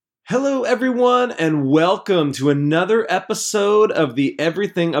Hello, everyone, and welcome to another episode of the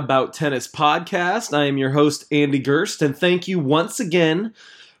Everything About Tennis podcast. I am your host, Andy Gerst, and thank you once again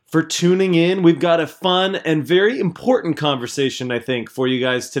for tuning in. We've got a fun and very important conversation, I think, for you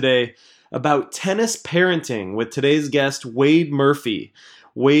guys today about tennis parenting with today's guest, Wade Murphy.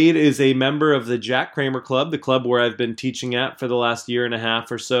 Wade is a member of the Jack Kramer Club, the club where I've been teaching at for the last year and a half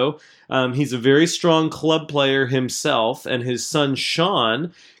or so. He's a very strong club player himself, and his son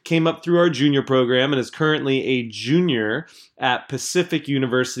Sean came up through our junior program and is currently a junior at Pacific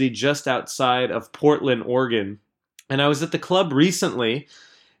University just outside of Portland, Oregon. And I was at the club recently,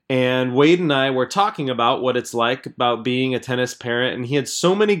 and Wade and I were talking about what it's like about being a tennis parent, and he had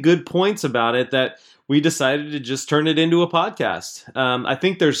so many good points about it that we decided to just turn it into a podcast. I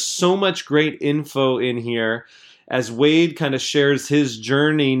think there's so much great info in here as Wade kind of shares his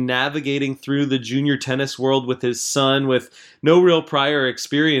journey navigating through the junior tennis world with his son with no real prior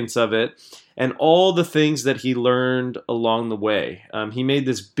experience of it, and all the things that he learned along the way. He made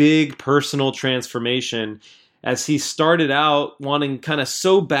this big personal transformation as he started out wanting kind of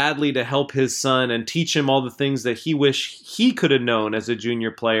so badly to help his son and teach him all the things that he wished he could have known as a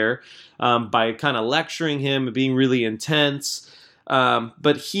junior player, by kind of lecturing him and being really intense.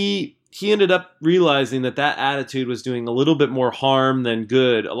 But he ended up realizing that attitude was doing a little bit more harm than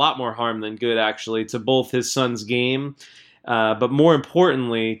good, a lot more harm than good actually, to both his son's game, but more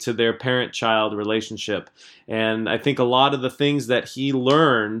importantly to their parent-child relationship. And I think a lot of the things that he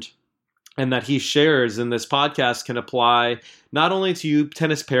learned and that he shares in this podcast can apply not only to you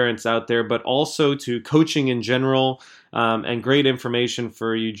tennis parents out there, but also to coaching in general, and great information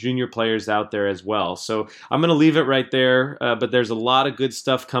for you junior players out there as well. So I'm going to leave it right there, but there's a lot of good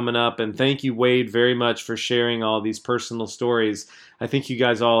stuff coming up, and thank you, Wade, very much for sharing all these personal stories. I think you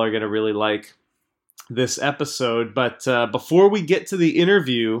guys all are going to really like this episode. But before we get to the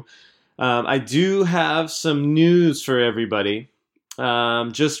interview, I do have some news for everybody.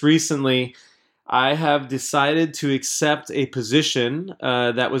 Just recently, I have decided to accept a position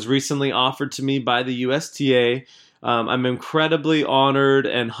that was recently offered to me by the USTA. I'm incredibly honored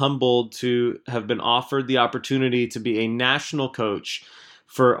and humbled to have been offered the opportunity to be a national coach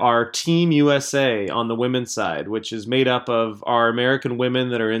for our Team USA on the women's side, which is made up of our American women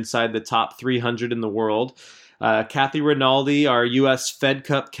that are inside the top 300 in the world. Kathy Rinaldi, our U.S. Fed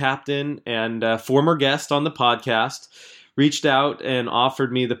Cup captain and former guest on the podcast, reached out and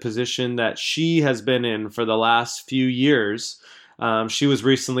offered me the position that she has been in for the last few years. She was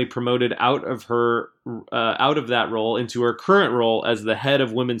recently promoted out of that role into her current role as the head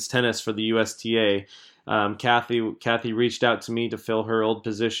of women's tennis for the USTA. Kathy reached out to me to fill her old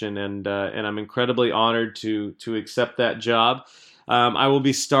position, and I'm incredibly honored to accept that job. I will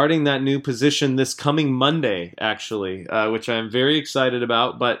be starting that new position this coming Monday, actually, which I'm very excited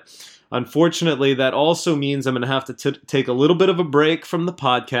about. But unfortunately, that also means I'm going to have to take a little bit of a break from the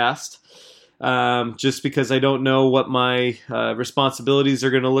podcast, just because I don't know what my responsibilities are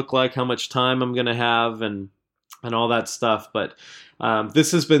going to look like, how much time I'm going to have, and all that stuff. But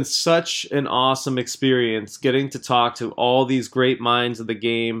this has been such an awesome experience, getting to talk to all these great minds of the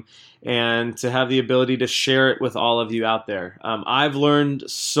game and to have the ability to share it with all of you out there. I've learned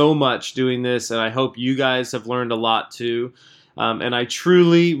so much doing this, and I hope you guys have learned a lot too. And I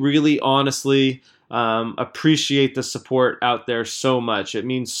truly, really, honestly appreciate the support out there so much. It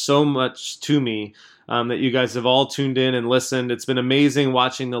means so much to me that you guys have all tuned in and listened. It's been amazing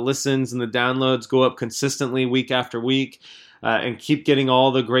watching the listens and the downloads go up consistently week after week, and keep getting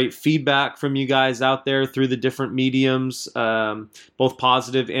all the great feedback from you guys out there through the different mediums, both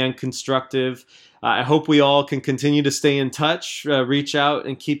positive and constructive. I hope we all can continue to stay in touch, reach out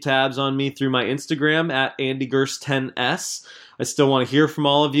and keep tabs on me through my Instagram at AndyGerst10S. I still want to hear from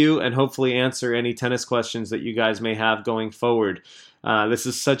all of you and hopefully answer any tennis questions that you guys may have going forward. This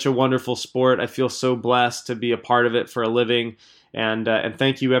is such a wonderful sport. I feel so blessed to be a part of it for a living. And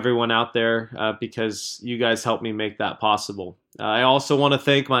thank you everyone out there, because you guys help me make that possible. I also want to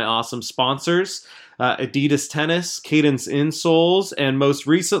thank my awesome sponsors, Adidas Tennis, Cadence Insoles, and most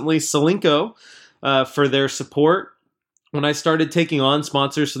recently Solinco, for their support. When I started taking on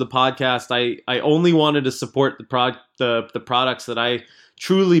sponsors for the podcast, I only wanted to support the products that I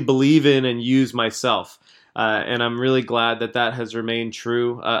truly believe in and use myself. And I'm really glad that has remained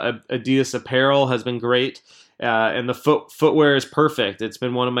true. Adidas apparel has been great. And the footwear is perfect. It's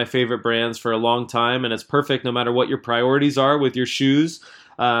been one of my favorite brands for a long time, and it's perfect no matter what your priorities are with your shoes.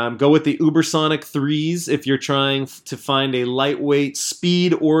 Go with the Ubersonic 3s if you're trying to find a lightweight,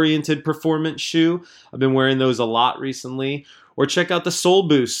 speed-oriented performance shoe. I've been wearing those a lot recently. Or check out the Sole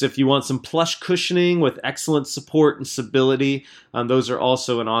Boosts if you want some plush cushioning with excellent support and stability. Those are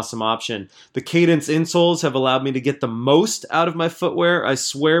also an awesome option. The Cadence insoles have allowed me to get the most out of my footwear. I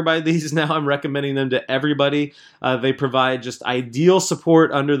swear by these now. I'm recommending them to everybody. They provide just ideal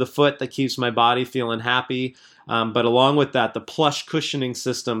support under the foot that keeps my body feeling happy. But along with that, the plush cushioning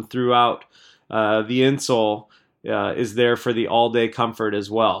system throughout the insole is there for the all-day comfort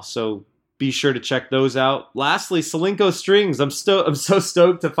as well. So be sure to check those out. Lastly, Solinco Strings. I'm so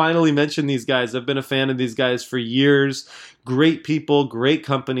stoked to finally mention these guys. I've been a fan of these guys for years. Great people, great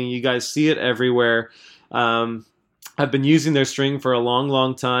company. You guys see it everywhere. I've been using their string for a long,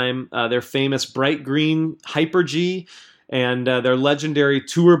 long time. Their famous bright green Hyper G and their legendary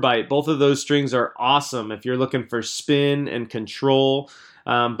Tour Bite. Both of those strings are awesome if you're looking for spin and control.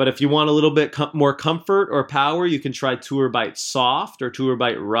 But if you want a little bit more comfort or power, you can try Tour Bite Soft or Tour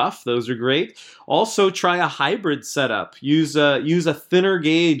Bite Rough. Those are great. Also, try a hybrid setup. Use a thinner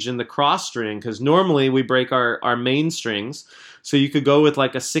gauge in the cross string because normally we break our main strings. So you could go with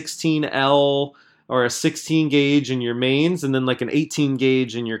like a 16L or a 16 gauge in your mains and then like an 18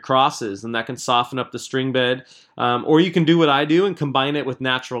 gauge in your crosses, and that can soften up the string bed. Or you can do what I do and combine it with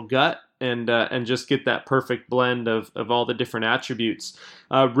natural gut and just get that perfect blend of all the different attributes.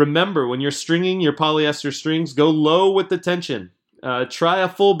 Remember, when you're stringing your polyester strings, go low with the tension. Try a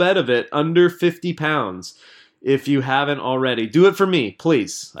full bed of it under 50 pounds if you haven't already. Do it for me,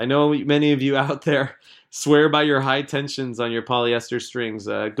 please. I know many of you out there swear by your high tensions on your polyester strings.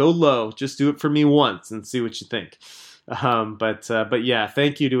 Go low. Just do it for me once and see what you think. But yeah,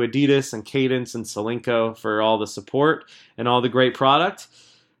 thank you to Adidas and Cadence and Solinco for all the support and all the great product.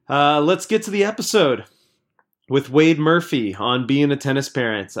 Let's get to the episode with Wade Murphy on being a tennis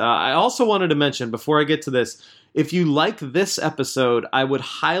parent. I also wanted to mention, before I get to this, if you like this episode, I would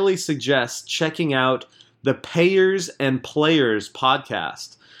highly suggest checking out the Payers and Players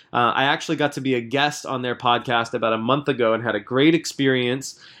podcast. I actually got to be a guest on their podcast about a month ago and had a great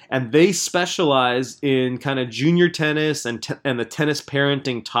experience. And they specialize in kind of junior tennis and the tennis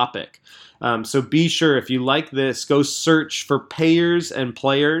parenting topic. So be sure, if you like this, go search for Payers and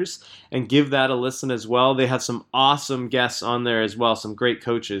Players and give that a listen as well. They have some awesome guests on there as well, some great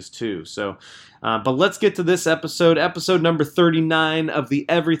coaches too. So, but let's get to this episode number 39 of the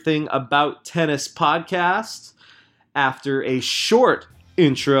Everything About Tennis podcast, after a short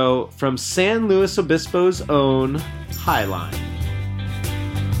intro from San Luis Obispo's own Highline.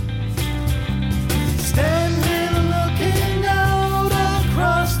 Standing looking out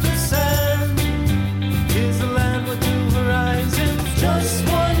across the sand is a land with new horizons. Just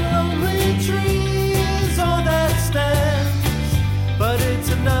one lonely tree is all that stands, but it's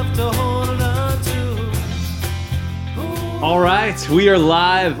enough to hold on to. All right, we are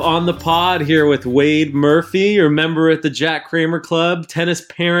live on the pod here with Wade Murphy, your member at the Jack Kramer Club, tennis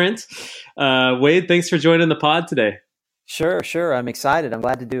parent. Wade, thanks for joining the pod today. Sure. I'm excited. I'm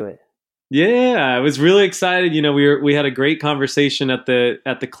glad to do it. Yeah, I was really excited. You know, we had a great conversation at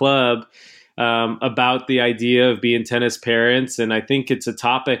the club about the idea of being tennis parents, and I think it's a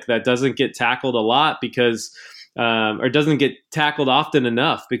topic that doesn't get tackled a lot because, or doesn't get tackled often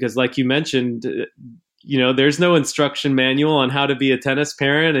enough because, like you mentioned, you know, there's no instruction manual on how to be a tennis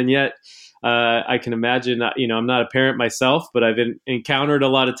parent, and yet I can imagine. You know, I'm not a parent myself, but I've encountered a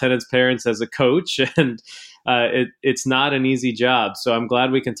lot of tennis parents as a coach, and it's not an easy job. So I'm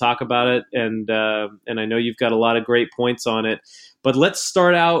glad we can talk about it, and I know you've got a lot of great points on it. But let's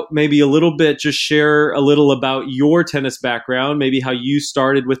start out maybe a little bit, just share a little about your tennis background, maybe how you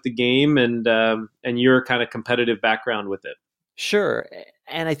started with the game and your kind of competitive background with it. Sure.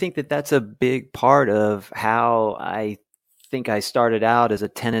 And I think that that's a big part of how I think I started out as a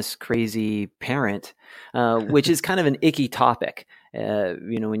tennis crazy parent, which is kind of an icky topic.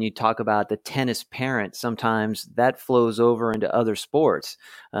 You know, when you talk about the tennis parent, sometimes that flows over into other sports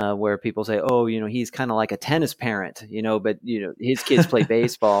where people say, oh, you know, he's kind of like a tennis parent, you know, but, you know, his kids play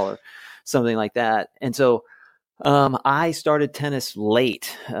baseball or something like that. And so I started tennis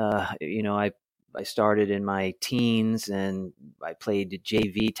late. You know, I started in my teens and I played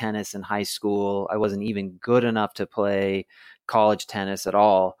JV tennis in high school. I wasn't even good enough to play college tennis at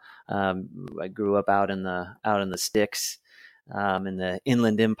all. I grew up out in the sticks. In the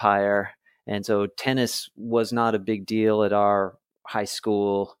Inland Empire. And so tennis was not a big deal at our high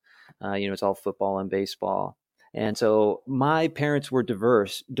school. You know, it's all football and baseball. And so my parents were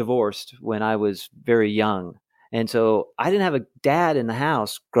divorced when I was very young. And so I didn't have a dad in the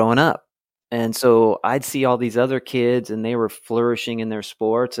house growing up. And so I'd see all these other kids and they were flourishing in their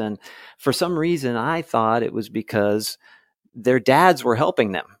sports. And for some reason, I thought it was because their dads were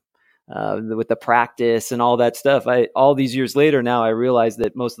helping them with the practice and all that stuff. All these years later now, I realize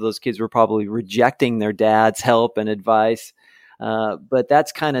that most of those kids were probably rejecting their dad's help and advice. But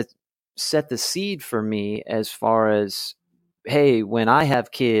that's kind of set the seed for me as far as, hey, when I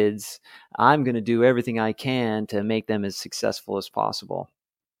have kids, I'm going to do everything I can to make them as successful as possible.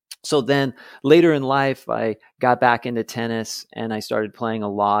 So then later in life, I got back into tennis and I started playing a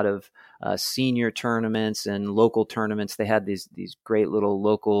lot of senior tournaments and local tournaments. They had these great little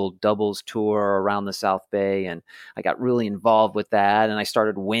local doubles tour around the South Bay, and I got really involved with that, and I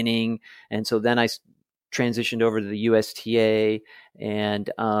started winning. And so then I transitioned over to the USTA, and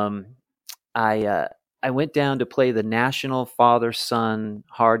I went down to play the national father-son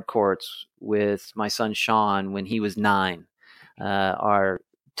hard courts with my son Sean when he was 9. Our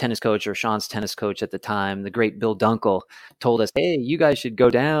tennis coach, or Sean's tennis coach at the time, the great Bill Dunkel, told us, hey, you guys should go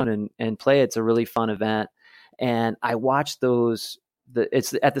down and play. It's a really fun event. And I watched those.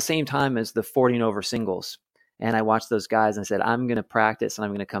 It's at the same time as the 40 over singles. And I watched those guys and I said, I'm going to practice and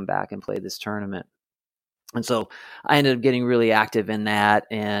I'm going to come back and play this tournament. And so I ended up getting really active in that,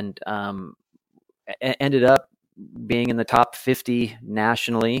 and ended up being in the top 50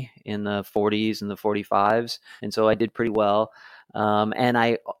 nationally in the 40s and the 45s. And so I did pretty well. And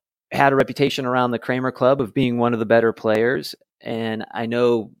I had a reputation around the Kramer Club of being one of the better players. And I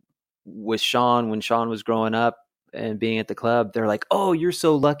know with Sean, when Sean was growing up and being at the club, they're like, oh, you're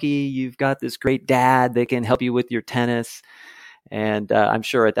so lucky. You've got this great dad that can help you with your tennis. And I'm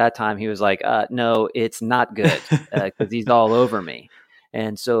sure at that time he was like, no, it's not good, because he's all over me.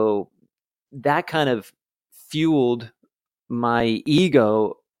 And so that kind of fueled my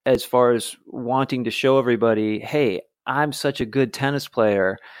ego as far as wanting to show everybody, hey, I'm such a good tennis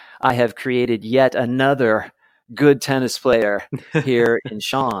player. I have created yet another good tennis player here in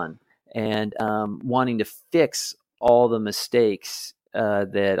Sean, and wanting to fix all the mistakes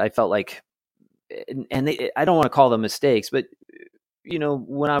that I felt like, and I don't want to call them mistakes, but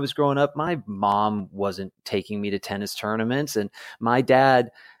when I was growing up, my mom wasn't taking me to tennis tournaments, and my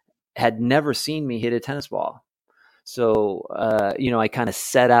dad had never seen me hit a tennis ball. So, I kind of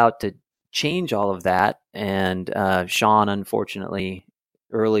set out to change all of that. And Sean, unfortunately,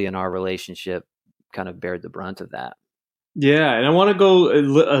 early in our relationship, kind of bared the brunt of that. Yeah, and I want to go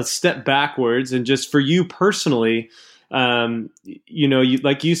a step backwards, and just for you personally,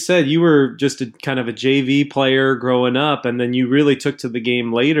 like you said, you were just a kind of a JV player growing up, and then you really took to the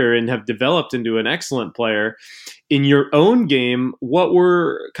game later and have developed into an excellent player. In your own game, what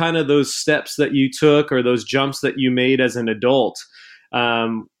were kind of those steps that you took, or those jumps that you made as an adult,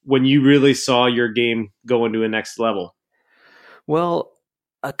 when you really saw your game go into a next level? Well,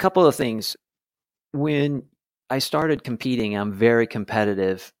 a couple of things. When I started competing, I'm very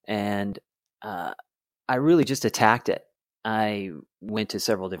competitive, and I really just attacked it. I went to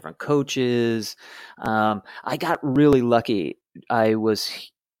several different coaches. I got really lucky. I was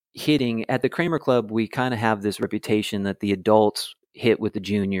hitting at the Kramer Club. We kind of have this reputation that the adults hit with the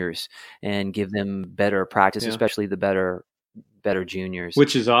juniors and give them better practice, especially the better juniors.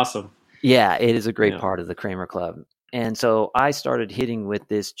 Which is awesome. Yeah, it is a great part of the Kramer Club. And so I started hitting with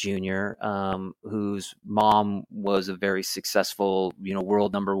this junior, whose mom was a very successful,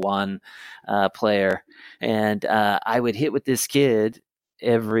 world number 1 player. And I would hit with this kid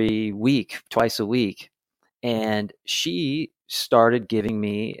every week, twice a week. And she started giving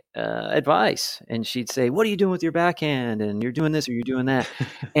me advice. And she'd say, what are you doing with your backhand? And you're doing this or you're doing that.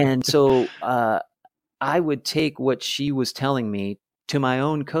 And so I would take what she was telling me to my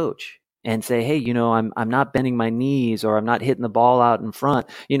own coach and say, hey, I'm not bending my knees, or I'm not hitting the ball out in front,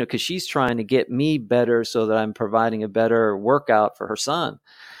 because she's trying to get me better so that I'm providing a better workout for her son.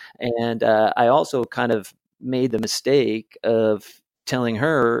 And I also kind of made the mistake of telling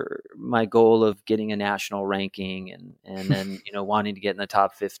her my goal of getting a national ranking and then, wanting to get in the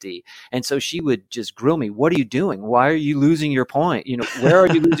top 50. And so she would just grill me. What are you doing? Why are you losing your point? Where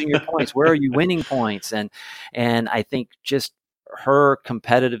are you losing your points? Where are you winning points? And I think just her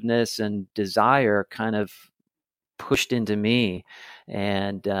competitiveness and desire kind of pushed into me.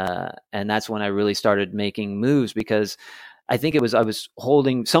 And that's when I really started making moves, because I think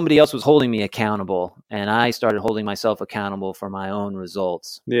somebody else was holding me accountable, and I started holding myself accountable for my own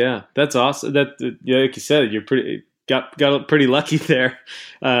results. Yeah, that's awesome. That, like you said, got pretty lucky there.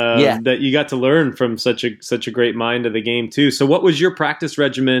 That you got to learn from such a great mind of the game too. So what was your practice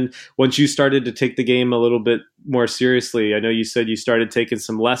regimen once you started to take the game a little bit more seriously? I know you said you started taking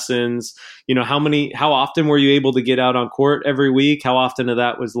some lessons. How often were you able to get out on court every week? How often of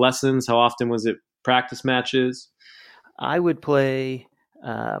that was lessons? How often was it practice matches? I would play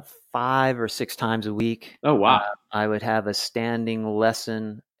 5 or 6 times a week. Oh, wow. I would have a standing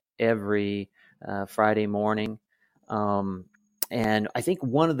lesson every Friday morning. And I think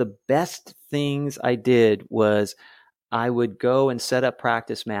one of the best things I did was I would go and set up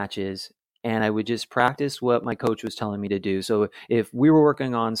practice matches, and I would just practice what my coach was telling me to do. So if we were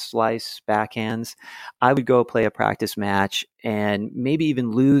working on slice backhands, I would go play a practice match and maybe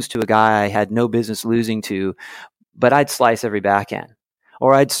even lose to a guy I had no business losing to, but I'd slice every backhand,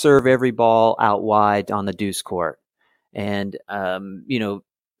 or I'd serve every ball out wide on the deuce court. And,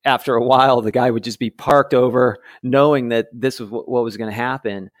 after a while, the guy would just be parked over knowing that this was what was going to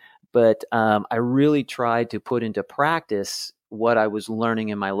happen. But I really tried to put into practice what I was learning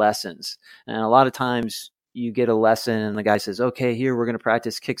in my lessons. And a lot of times you get a lesson and the guy says, okay, here, we're going to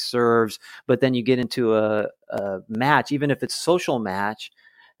practice kick serves. But then you get into a match, even if it's social match,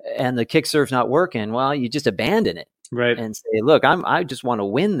 and the kick serve's not working, well, you just abandon it. Right. And say, look, I just want to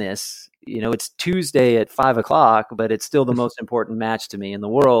win this. It's Tuesday at 5:00, but it's still the most important match to me in the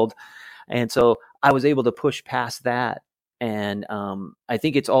world. And so I was able to push past that. And I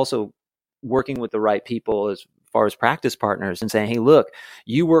think it's also working with the right people as far as practice partners and saying, hey, look,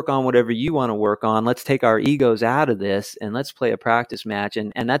 you work on whatever you want to work on. Let's take our egos out of this and let's play a practice match.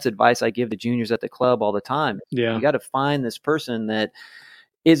 And that's advice I give the juniors at the club all the time. Yeah. You got to find this person that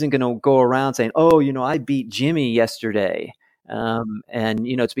isn't going to go around saying, oh, I beat Jimmy yesterday. And,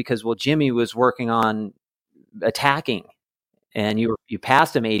 it's because, well, Jimmy was working on attacking and you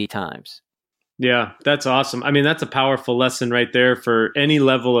passed him 80 times. Yeah, that's awesome. I mean, that's a powerful lesson right there for any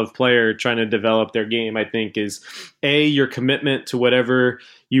level of player trying to develop their game, I think, is your commitment to whatever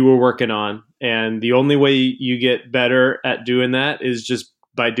you were working on. And the only way you get better at doing that is just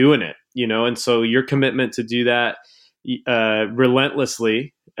by doing it, and so your commitment to do that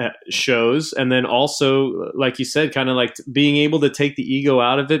relentlessly shows. And then also, like you said, kind of like being able to take the ego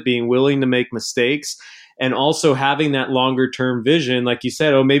out of it, being willing to make mistakes, and also having that longer term vision. Like you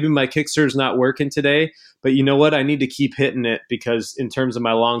said, oh, maybe my kick serve's not working today, but you know what? I need to keep hitting it because in terms of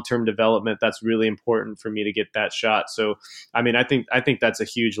my long term development, that's really important for me to get that shot. So, I mean, I think that's a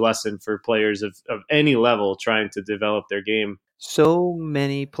huge lesson for players of any level trying to develop their game. So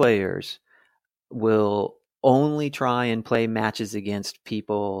many players will only try and play matches against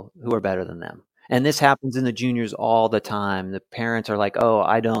people who are better than them. And this happens in the juniors all the time. The parents are like, oh,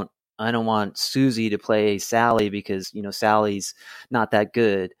 I don't want Susie to play Sally because, Sally's not that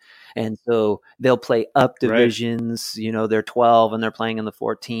good. And so they'll play up divisions, right. They're 12 and they're playing in the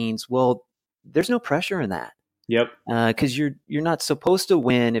 14s. Well, there's no pressure in that. Yep. Because you're not supposed to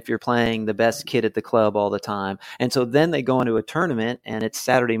win if you're playing the best kid at the club all the time. And so then they go into a tournament and it's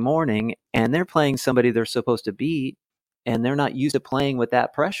Saturday morning and they're playing somebody they're supposed to beat and they're not used to playing with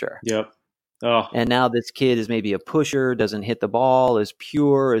that pressure. Yep. Oh. And now this kid is maybe a pusher, doesn't hit the ball as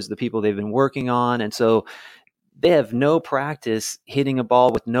pure as the people they've been working on. And so they have no practice hitting a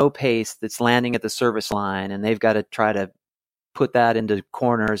ball with no pace that's landing at the service line. And they've got to try to put that into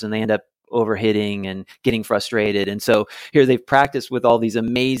corners and they end up overhitting and getting frustrated. And so here they've practiced with all these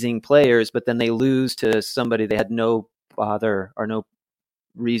amazing players, but then they lose to somebody they had no bother or no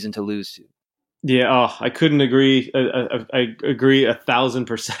reason to lose to. Yeah, I couldn't agree. I agree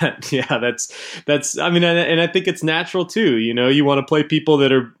 1,000%. Yeah, that's. I mean, and I think it's natural too. You want to play people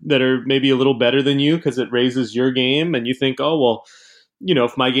that are maybe a little better than you because it raises your game, and you think, oh well,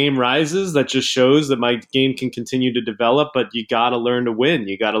 if my game rises, that just shows that my game can continue to develop. But you got to learn to win.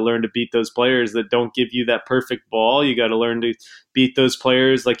 You got to learn to beat those players that don't give you that perfect ball. You got to learn to beat those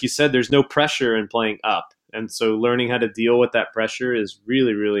players, like you said. There's no pressure in playing up. And so learning how to deal with that pressure is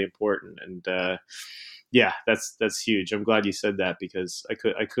really, really important. And yeah, that's huge. I'm glad you said that because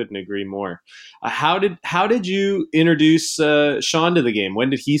I couldn't agree more. How did you introduce Sean to the game? When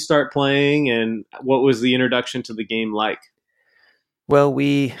did he start playing, and what was the introduction to the game like? Well,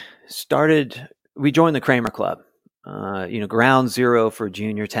 we joined the Kramer Club. Ground zero for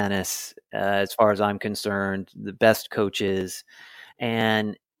junior tennis, as far as I'm concerned, the best coaches,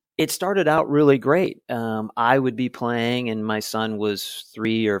 and it started out really great. I would be playing and my son was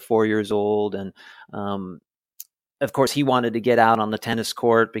 3 or 4 years old. And of course, he wanted to get out on the tennis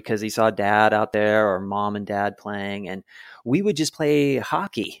court because he saw dad out there or mom and dad playing. And we would just play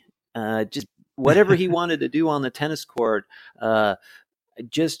hockey, just whatever he wanted to do on the tennis court.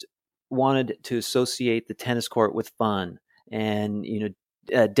 Just wanted to associate the tennis court with fun. And,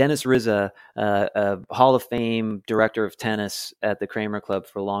 Dennis Rizza, a Hall of Fame director of tennis at the Kramer Club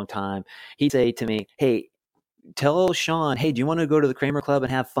for a long time, he'd say to me, "Hey, tell Sean, hey, do you want to go to the Kramer Club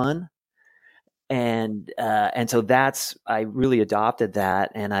and have fun?" And so I really adopted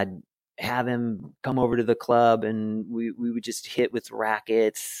that, and I'd have him come over to the club, and we would just hit with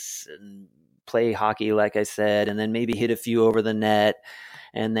rackets and play hockey, like I said, and then maybe hit a few over the net.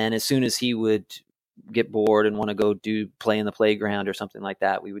 And then as soon as he would get bored and want to go play in the playground or something like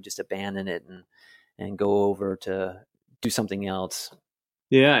that, we would just abandon it and go over to do something else.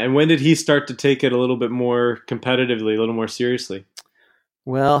 Yeah. And when did he start to take it a little bit more competitively, a little more seriously?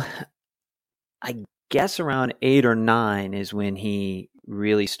 Well, I guess around 8 or 9 is when he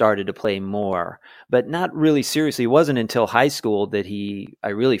really started to play more, but not really seriously. It wasn't until high school that I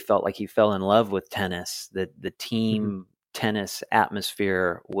really felt like he fell in love with tennis, that the team tennis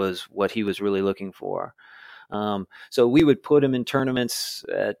atmosphere was what he was really looking for. So we would put him in tournaments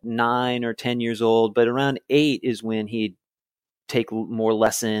at 9 or 10 years old, but around 8 is when he'd take more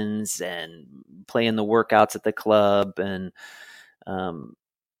lessons and play in the workouts at the club and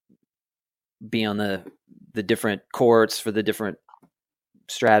be on the different courts for the different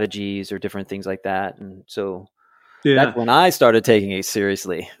strategies or different things like that. And so that's when I started taking it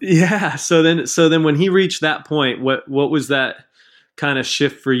seriously. Yeah. So then when he reached that point, what was that kind of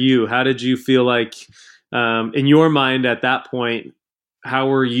shift for you? How did you feel like, in your mind at that point, how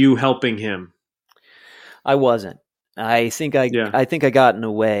were you helping him? I wasn't. I think I got in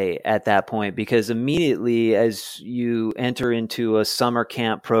the way at that point, because immediately as you enter into a summer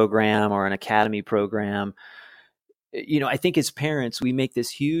camp program or an academy program, I think as parents, we make this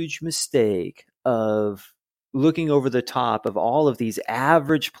huge mistake of looking over the top of all of these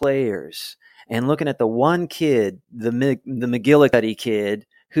average players and looking at the one kid, the McGillicuddy kid,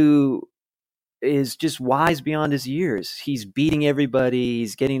 who is just wise beyond his years. He's beating everybody.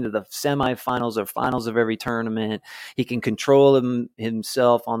 He's getting to the semifinals or finals of every tournament. He can control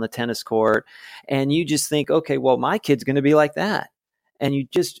himself on the tennis court. And you just think, okay, well, my kid's going to be like that. And you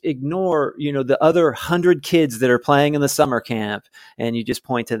just ignore, the other 100 kids that are playing in the summer camp, and you just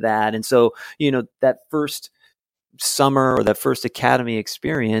point to that. And so, that first summer or that first academy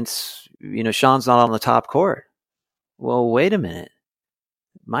experience, Sean's not on the top court. Well, wait a minute.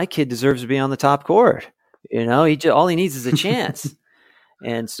 My kid deserves to be on the top court. All he needs is a chance.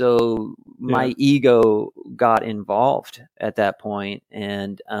 And so my ego got involved at that point,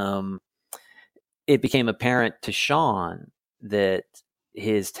 and it became apparent to Sean that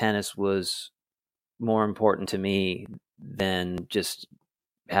his tennis was more important to me than just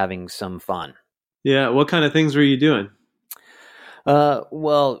having some fun. Yeah. What kind of things were you doing?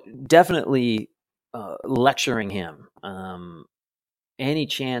 Well, definitely lecturing him. Any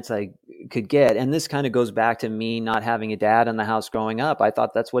chance I could get. And this kind of goes back to me not having a dad in the house growing up. I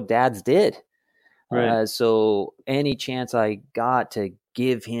thought that's what dads did. Right. So any chance I got to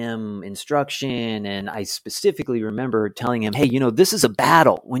give him instruction, and I specifically remember telling him, hey, this is a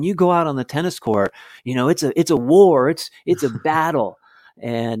battle. When you go out on the tennis court, it's a war. It's a battle.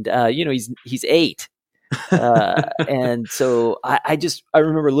 And, he's 8. And so I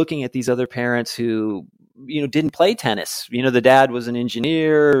remember looking at these other parents who, didn't play tennis. The dad was an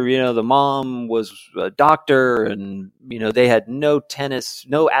engineer, the mom was a doctor, and, they had no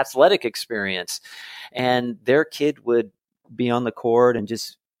athletic experience. And their kid would be on the court and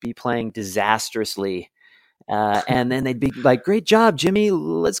just be playing disastrously. And then they'd be like, great job, Jimmy,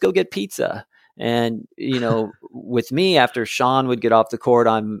 let's go get pizza. And, with me, after Sean would get off the court,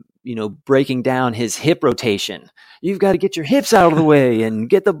 I'm, breaking down his hip rotation. You've got to get your hips out of the way and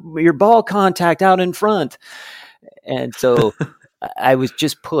get your ball contact out in front. And so I was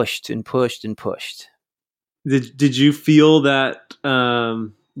just pushed and pushed and pushed. Did you feel that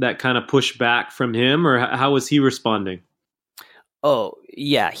that kind of pushback from him, or how was he responding? Oh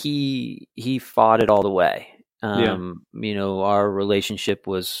yeah, he fought it all the way. Our relationship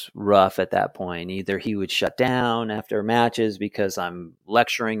was rough at that point. Either he would shut down after matches because I'm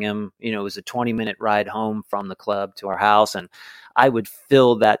lecturing him. It was a 20-minute ride home from the club to our house, and I would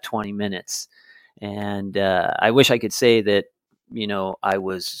fill that 20 minutes. And I wish I could say that, I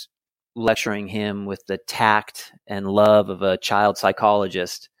was lecturing him with the tact and love of a child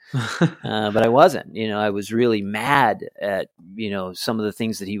psychologist. But I wasn't. I was really mad at, some of the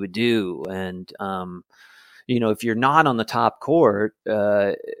things that he would do. And, if you're not on the top court,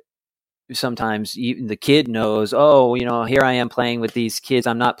 sometimes even the kid knows, here I am playing with these kids.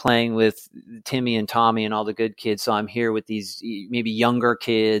 I'm not playing with Timmy and Tommy and all the good kids. So I'm here with these maybe younger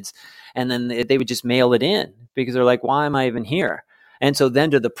kids. And then they would just mail it in because they're like, why am I even here? And so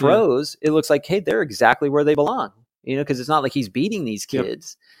then to the pros, it looks like, hey, they're exactly where they belong, because it's not like he's beating these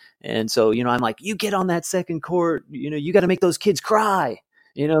kids. And so, I'm like, you get on that second court, you got to make those kids cry,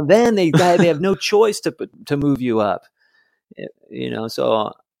 then they have no choice to move you up,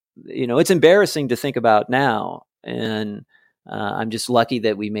 so, it's embarrassing to think about now. And I'm just lucky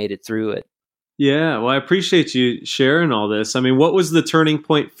that we made it through it. Yeah. Well, I appreciate you sharing all this. I mean, what was the turning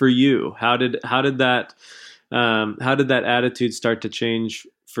point for you? How did that attitude start to change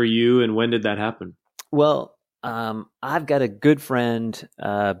for you, and when did that happen? Well, I've got a good friend,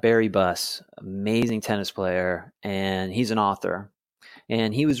 Barry Buss, amazing tennis player, and he's an author.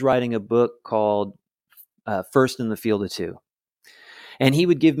 And he was writing a book called First in the Field of Two. And he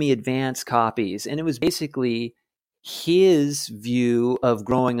would give me advance copies. And it was basically his view of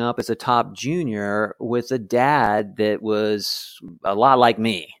growing up as a top junior with a dad that was a lot like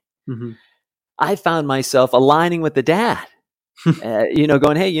me. Mm-hmm. I found myself aligning with the dad,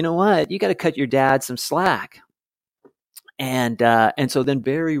 going, hey, you know what? You got to cut your dad some slack. And so then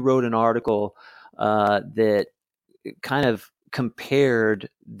Barry wrote an article that kind of compared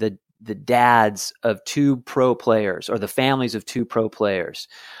the dads of two pro players, or the families of two pro players.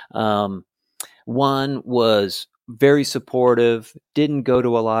 One was very supportive, didn't go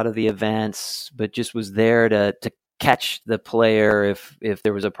to a lot of the events, but just was there to catch the player if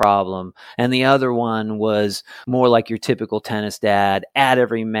there was a problem. And the other one was more like your typical tennis dad, at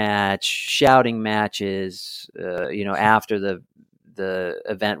every match, shouting matches, after the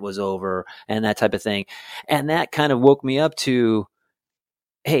event was over, and that type of thing. And that kind of woke me up to,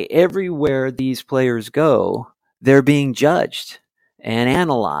 hey, everywhere these players go, they're being judged and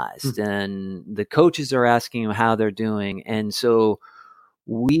analyzed, and the coaches are asking them how they're doing. And so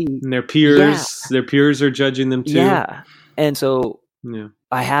and their peers are judging them too. Yeah. And so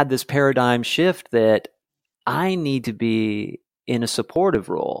I had this paradigm shift that I need to be in a supportive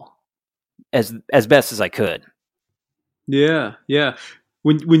role as best as I could. Yeah. Yeah.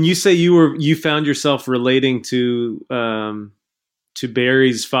 When you say you found yourself relating to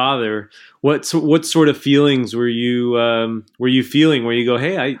Barry's father, what sort of feelings were you feeling where you go,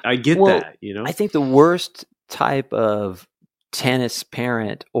 hey, I get that, I think the worst type of tennis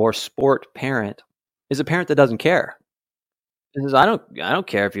parent or sport parent is a parent that doesn't care. It says, I don't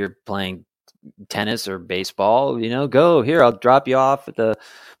care if you're playing tennis or baseball, go here, I'll drop you off at the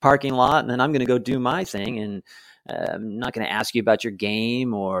parking lot, and then I'm going to go do my thing, and I'm not going to ask you about your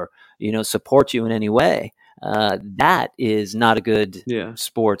game or support you in any way. That is not a good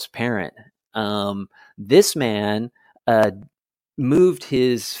sports parent. This man moved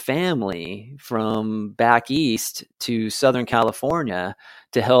his family from back east to Southern California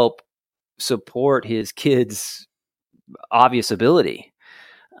to help support his kids' obvious ability.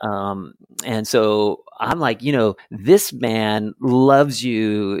 And so I'm like, this man loves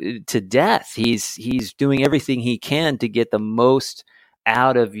you to death. He's doing everything he can to get the most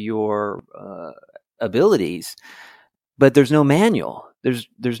out of your abilities, but there's no manual.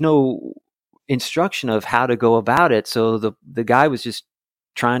 There's no instruction of how to go about it. So the guy was just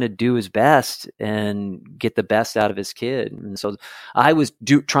trying to do his best and get the best out of his kid. And so I was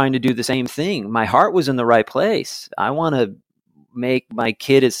trying to do the same thing. My heart was in the right place. I want to make my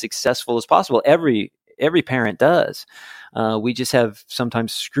kid as successful as possible. Every parent does. We just have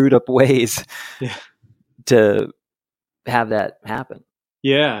sometimes screwed up ways to have that happen.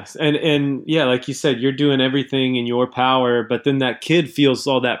 Yeah. And yeah, like you said, you're doing everything in your power, but then that kid feels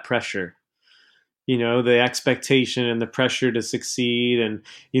all that pressure, the expectation and the pressure to succeed. And,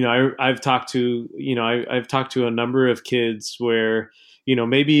 I've talked to a number of kids where,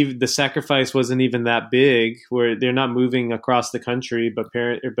 maybe the sacrifice wasn't even that big, where they're not moving across the country,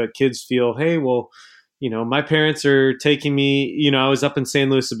 but kids feel, hey, well, my parents are taking me, I was up in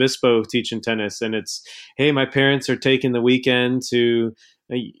San Luis Obispo teaching tennis, and it's, hey, my parents are taking the weekend to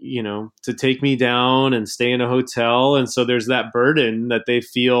take me down and stay in a hotel. And so there's that burden that they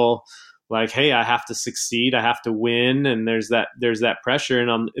feel like, hey, I have to succeed, I have to win. And there's that pressure.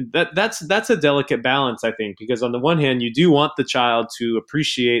 And that's a delicate balance, I think, because on the one hand, you do want the child to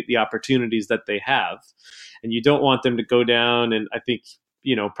appreciate the opportunities that they have, and you don't want them to go down. And I think,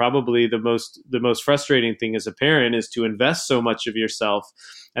 probably the most frustrating thing as a parent is to invest so much of yourself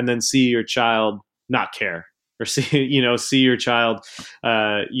and then see your child not care, or see your child,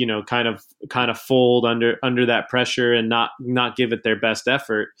 kind of fold under that pressure and not give it their best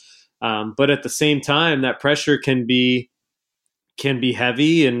effort. But at the same time, that pressure can be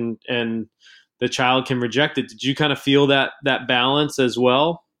heavy, and the child can reject it. Did you kind of feel that balance as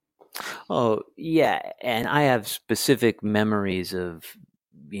well? Oh, yeah. And I have specific memories of,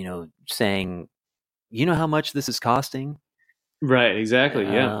 saying, how much this is costing? Right. Exactly.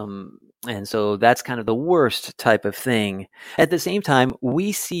 Yeah. And so that's kind of the worst type of thing. At the same time,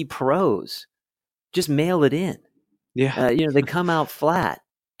 we see pros just mail it in. Yeah. They come out flat.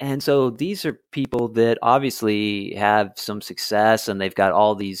 And so these are people that obviously have some success, and they've got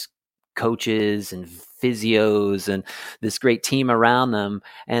all these coaches and physios and this great team around them,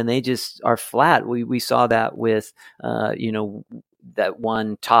 and they just are flat. We saw that with, that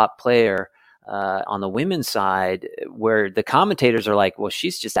one top player on the women's side, where the commentators are like, well,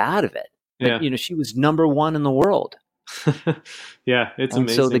 she's just out of it. Yeah. But, she was number one in the world. Yeah. It's And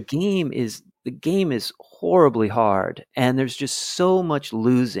amazing. so the game is horribly hard, and there's just so much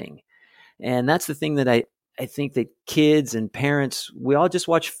losing. And that's the thing that I think that kids and parents, we all just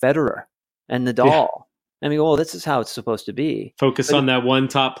watch Federer and Nadal. I mean, well, this is how it's supposed to be. Focus on that one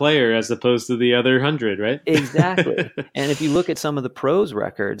top player as opposed to the other 100, right? Exactly. And if you look at some of the pros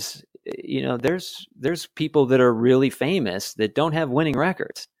records, there's people that are really famous that don't have winning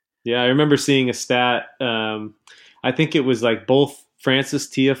records. Yeah, I remember seeing a stat. I think it was like both Francis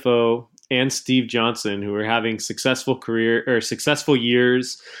Tiafoe and Steve Johnson, who were having successful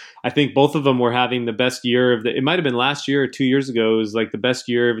years. I think both of them were having the best year it might have been last year or 2 years ago. It was like the best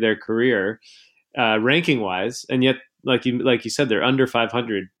year of their career, ranking wise. And yet, like you said, they're under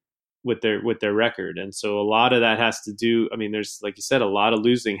 500 with their record. And so a lot of that has to do, I mean, there's, like you said, a lot of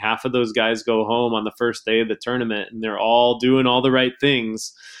losing. Half of those guys go home on the first day of the tournament, and they're all doing all the right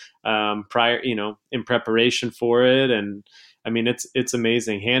things prior, in preparation for it. And I mean, it's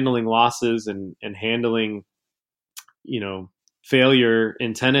amazing handling losses and handling, failure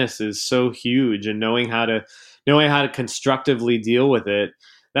in tennis is so huge, and knowing how to constructively deal with it.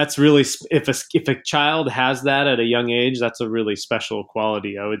 That's really, if a child has that at a young age, that's a really special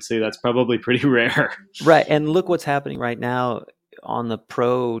quality. I would say that's probably pretty rare. Right. And look what's happening right now on the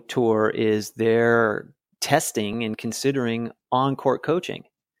pro tour is they're testing and considering on-court coaching.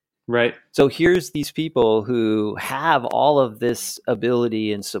 Right. So here's these people who have all of this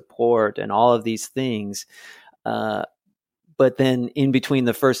ability and support and all of these things, but then in between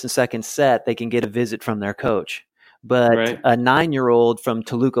the first and second set, they can get a visit from their coach. But right. A 9-year-old from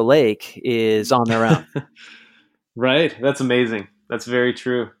Toluca Lake is on their own. Right. That's amazing. That's very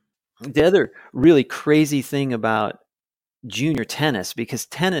true. The other really crazy thing about junior tennis, because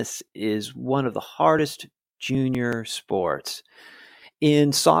tennis is one of the hardest junior sports.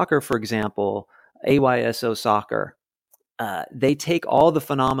 In soccer, for example, AYSO soccer, they take all the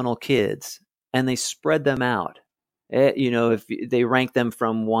phenomenal kids and they spread them out. If they rank them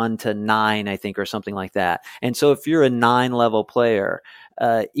from 1 to 9, I think, or something like that. And so if you're a 9 level player,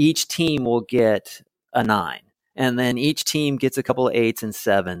 each team will get a 9. And then each team gets a couple of 8s and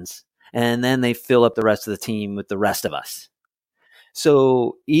 7s. And then they fill up the rest of the team with the rest of us.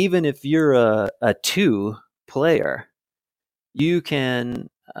 So even if you're a 2 player, you can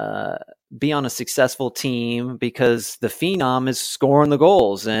be on a successful team because the phenom is scoring the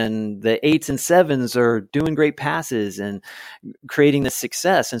goals and the 8s and 7s are doing great passes and creating the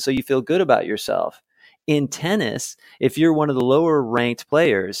success. And so you feel good about yourself. In tennis, if you're one of the lower ranked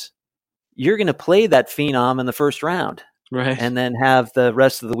players, you're going to play that phenom in the first round. Right. And then have the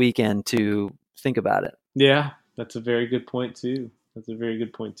rest of the weekend to think about it. Yeah, that's a very good point too.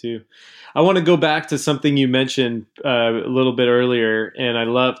 I want to go back to something you mentioned a little bit earlier, and I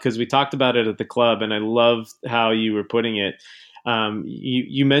love, because we talked about it at the club, and I love how you were putting it.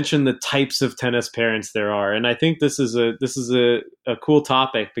 You mentioned the types of tennis parents there are, and I think this is a cool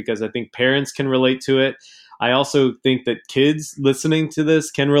topic because I think parents can relate to it. I also think that kids listening to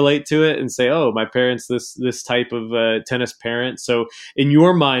this can relate to it and say, "Oh, my parents, this type of tennis parent." So, in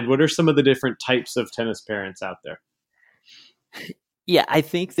your mind, what are some of the different types of tennis parents out there? Yeah, I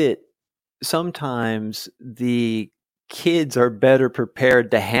think that sometimes the kids are better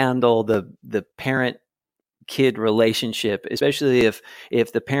prepared to handle the parent-kid relationship, especially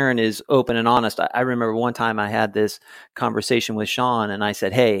if the parent is open and honest. I remember one time I had this conversation with Sean, and I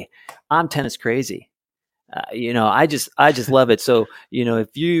said, "Hey, I'm tennis crazy. I just love it. So,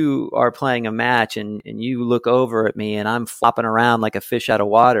 if you are playing a match and you look over at me and I'm flopping around like a fish out of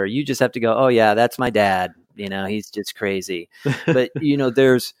water, you just have to go, oh yeah, that's my dad. He's just crazy." But,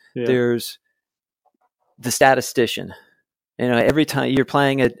 there's the statistician. Every time you're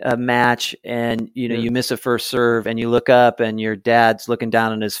playing a match and, you miss a first serve and you look up and your dad's looking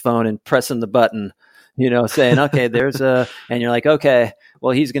down on his phone and pressing the button, saying, okay, and you're like, okay,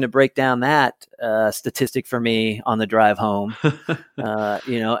 well, he's going to break down that statistic for me on the drive home. And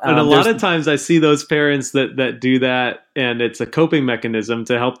a lot of times I see those parents that do that, and it's a coping mechanism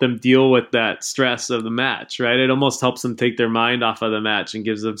to help them deal with that stress of the match, right? It almost helps them take their mind off of the match and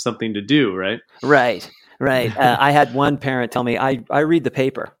gives them something to do, right? Right. Right. I had one parent tell me, I read the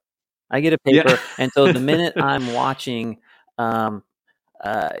paper. I get a paper. Yeah. And so the minute I'm watching,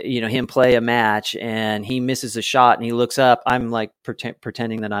 him play a match and he misses a shot and he looks up, I'm like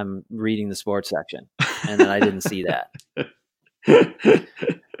pretending that I'm reading the sports section and that I didn't see that.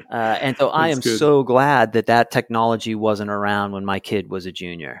 And so I That's am good. so glad that technology wasn't around when my kid was a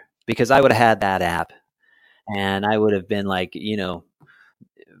junior, because I would have had that app and I would have been like,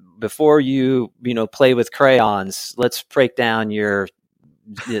 before you play with crayons, let's break down your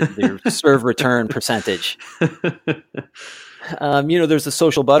serve return percentage. There's the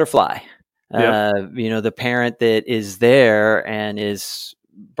social butterfly. Yep. The parent that is there and is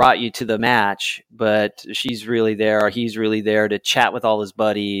brought you to the match, but she's really there or he's really there to chat with all his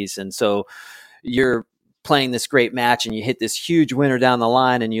buddies. And so you're playing this great match and you hit this huge winner down the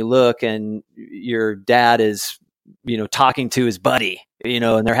line and you look and your dad is, talking to his buddy,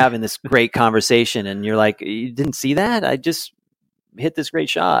 and they're having this great conversation and you're like, you didn't see that? I just hit this great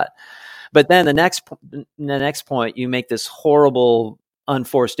shot. But then the next point, you make this horrible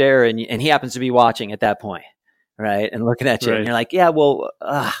unforced error, and he happens to be watching at that point, right? And looking at you, Right. and you're like, yeah, well,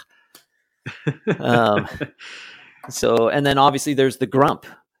 so, and then obviously there's the grump.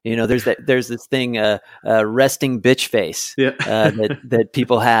 There's this thing, resting bitch face, Yeah. that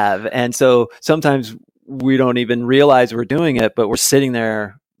people have, and so sometimes we don't even realize we're doing it, but we're sitting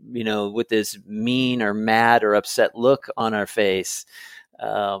there, with this mean or mad or upset look on our face.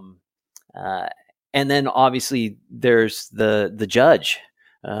 And then obviously there's the judge,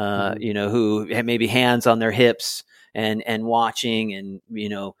 who maybe hands on their hips and watching and,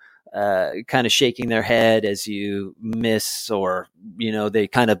 kind of shaking their head as you miss, or, they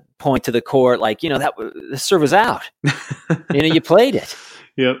kind of point to the court like, the serve was out, you played it,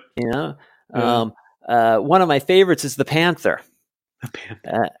 Yep. One of my favorites is the Panther.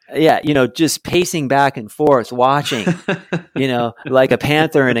 Just pacing back and forth, watching, like a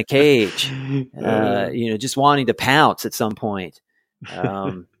panther in a cage, just wanting to pounce at some point.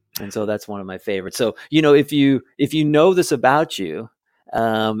 And so that's one of my favorites. So, if you know this about you,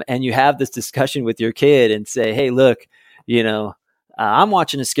 and you have this discussion with your kid and say, hey, look, I'm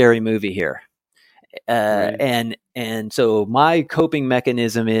watching a scary movie here. Right. And so my coping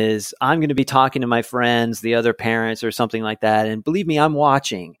mechanism is I'm going to be talking to my friends, the other parents or something like that. And believe me, I'm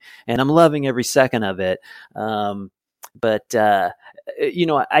watching and I'm loving every second of it. But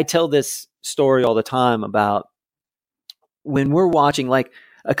I tell this story all the time about when we're watching, like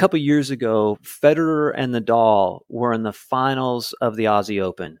a couple years ago, Federer and Nadal were in the finals of the Aussie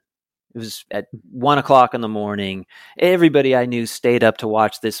Open. It was at 1:00 in the morning. Everybody I knew stayed up to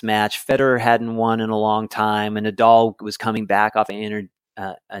watch this match. Federer hadn't won in a long time, and Nadal was coming back off an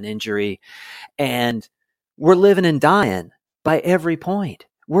injury. And we're living and dying by every point.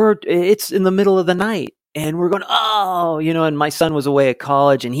 It's in the middle of the night, and we're going, oh, and my son was away at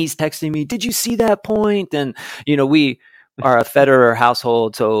college, and he's texting me, did you see that point? And, we are a Federer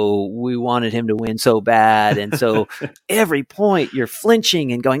household, so we wanted him to win so bad. And so every point you're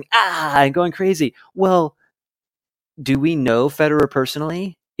flinching and going, and going crazy. Well, do we know Federer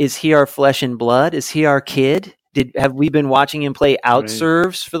personally? Is he our flesh and blood? Is he our kid? Have we been watching him play out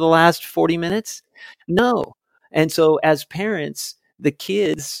serves for the last 40 minutes? No. And so as parents, the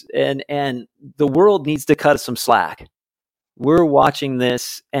kids and the world needs to cut us some slack. We're watching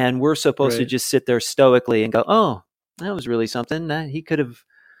this and we're supposed to just sit there stoically and go, oh, that was really something. He could have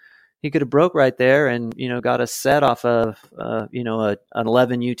broke right there and, got a set off of, an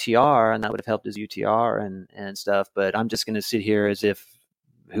 11 UTR, and that would have helped his UTR and stuff. But I'm just going to sit here as if,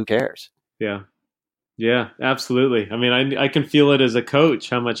 who cares? Yeah. Yeah, absolutely. I mean, I can feel it as a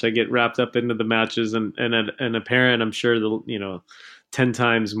coach, how much I get wrapped up into the matches, and a parent, I'm sure 10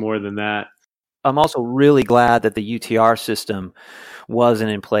 times more than that. I'm also really glad that the UTR system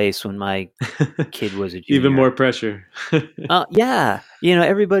wasn't in place when my kid was a junior. Even more pressure. Yeah.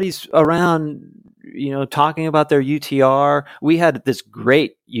 Everybody's around, talking about their UTR. We had this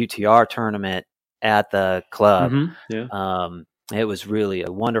great UTR tournament at the club. Mm-hmm. Yeah. It was really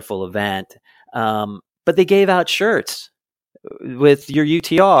a wonderful event. But they gave out shirts with your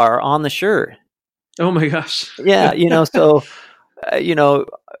UTR on the shirt. Oh my gosh. Yeah. So,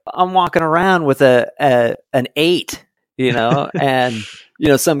 I'm walking around with an 8, and,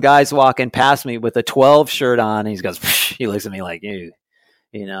 some guy's walking past me with a 12 shirt on. And he looks at me like, you.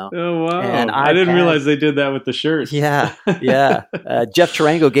 Oh, wow. And I didn't realize they did that with the shirts. Yeah. Yeah. Jeff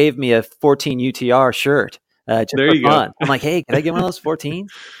Tarango gave me a 14 UTR shirt. Just there for you fun. go. I'm like, hey, can I get one of those 14?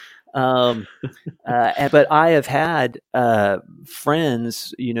 But I have had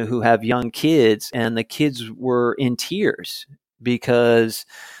friends, who have young kids, and the kids were in tears because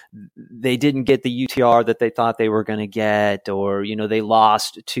they didn't get the UTR that they thought they were going to get, or, they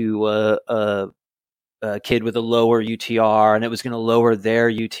lost to a kid with a lower UTR and it was going to lower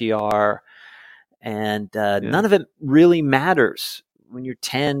their UTR. And none of it really matters when you're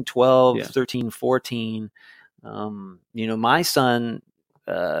 10, 12, 13, 14. My son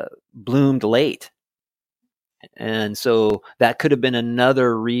bloomed late. And so that could have been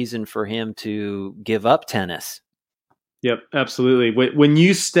another reason for him to give up tennis. Yep, absolutely. When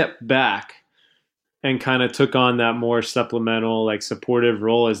you stepped back and kind of took on that more supplemental, like supportive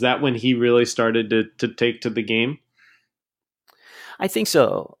role, is that when he really started to take to the game? I think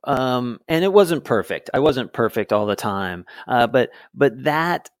so. And it wasn't perfect. I wasn't perfect all the time. But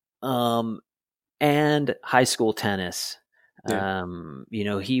that and high school tennis,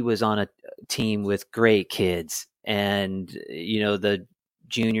 he was on a team with great kids, and, the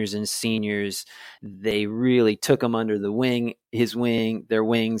juniors and seniors, they really took him under their wings,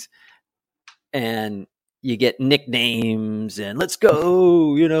 and you get nicknames and let's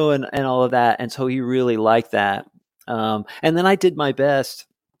go, and all of that. And so he really liked that. And then I did my best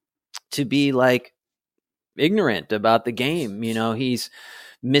to be like ignorant about the game. He's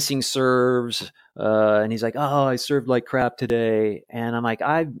missing serves, and he's like, "Oh, I served like crap today." And I'm like,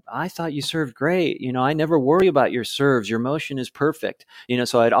 I thought you served great. I never worry about your serves. Your motion is perfect.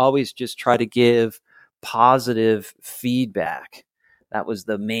 So I'd always just try to give positive feedback. That was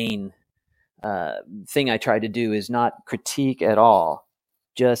the main thing I tried to do, is not critique at all.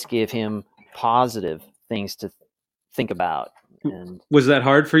 Just give him positive things to think about. And was that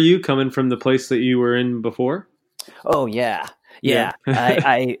hard for you coming from the place that you were in before? Oh yeah.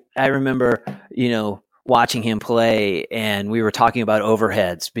 I remember, watching him play, and we were talking about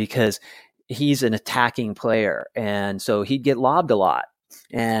overheads because he's an attacking player. And so he'd get lobbed a lot.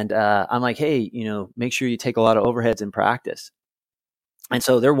 And I'm like, hey, make sure you take a lot of overheads in practice. And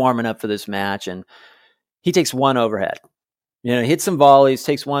so they're warming up for this match, and he takes one overhead, hits some volleys,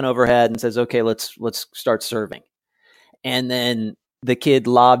 takes one overhead and says, okay, let's start serving. And then the kid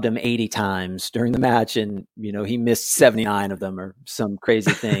lobbed him 80 times during the match, and, he missed 79 of them or some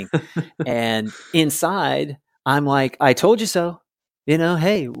crazy thing. And inside, I'm like, I told you so.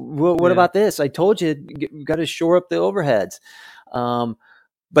 Hey, what about this? I told you, you got to shore up the overheads.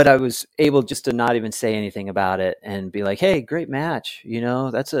 But I was able just to not even say anything about it and be like, hey, great match.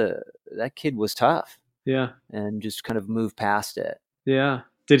 That kid was tough. Yeah. And just kind of move past it. Yeah.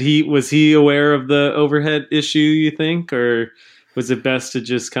 Was he aware of the overhead issue, you think, or was it best to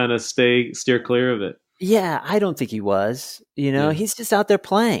just kind of steer clear of it? Yeah, I don't think he was. He's just out there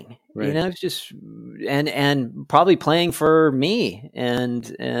playing. Right. It's just and probably playing for me and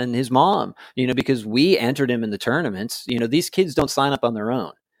his mom. Because we entered him in the tournaments. These kids don't sign up on their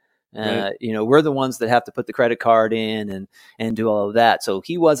own. Right. We're the ones that have to put the credit card in and do all of that. So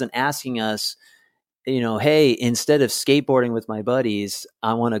he wasn't asking us, hey, instead of skateboarding with my buddies,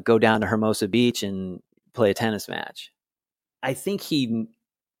 I want to go down to Hermosa Beach and play a tennis match. I think he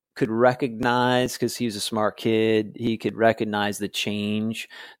could recognize, because he was a smart kid, he could recognize the change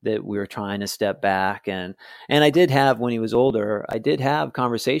that we were trying to step back. And I did have, when he was older, I did have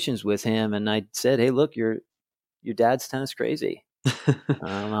conversations with him, and I said, hey, look, your dad's tennis crazy.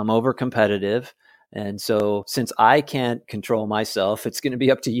 I'm over competitive. And so since I can't control myself, it's going to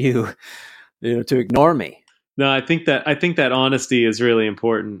be up to you, to ignore me. No, I think that honesty is really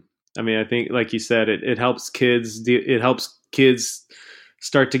important. I mean, I think, like you said, it helps kids. It helps kids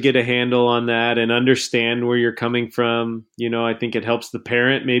start to get a handle on that and understand where you're coming from. I think it helps the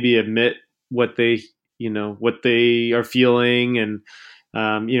parent maybe admit what they are feeling, and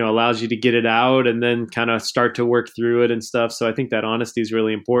allows you to get it out and then kind of start to work through it and stuff. So I think that honesty is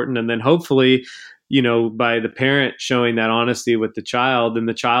really important. And then hopefully, by the parent showing that honesty with the child, then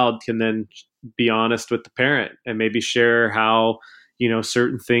the child can then be honest with the parent and maybe share how,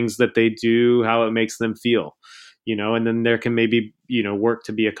 certain things that they do, how it makes them feel, and then there can maybe, work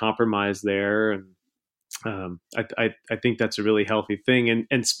to be a compromise there. And I think that's a really healthy thing.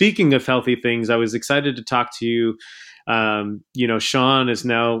 And speaking of healthy things, I was excited to talk to you. Sean is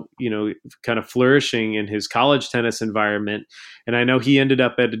now, kind of flourishing in his college tennis environment. And I know he ended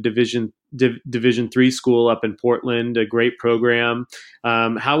up at a Division III school up in Portland, a great program.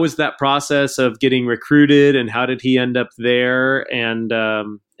 How was that process of getting recruited, and how did he end up there? And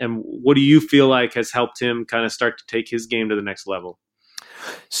what do you feel like has helped him kind of start to take his game to the next level?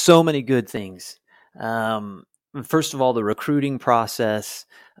 So many good things. First of all, the recruiting process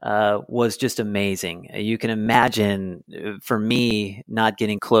was just amazing. You can imagine, for me, not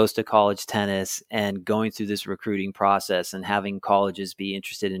getting close to college tennis and going through this recruiting process and having colleges be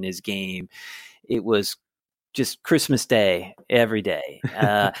interested in his game. It was just Christmas Day every day.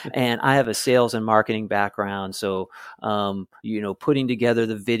 And I have a sales and marketing background. So, putting together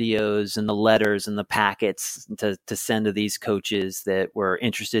the videos and the letters and the packets to send to these coaches that were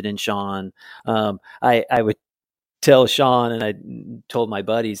interested in Sean. I would tell Sean, and I told my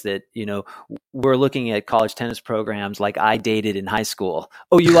buddies that, we're looking at college tennis programs like I dated in high school.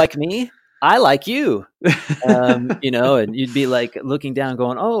 Oh, you like me? I like you. And you'd be like looking down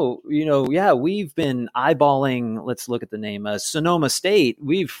going, oh, yeah, we've been eyeballing, let's look at the name, Sonoma State.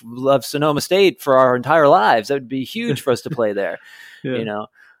 We've loved Sonoma State for our entire lives. That would be huge for us to play there, Yeah.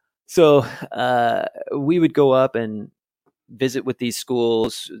 So we would go up and visit with these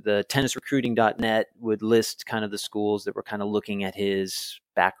schools. The tennisrecruiting.net would list kind of the schools that were kind of looking at his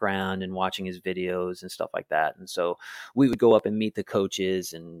background and watching his videos and stuff like that. And so we would go up and meet the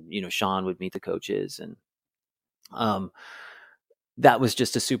coaches, and, Sean would meet the coaches, and that was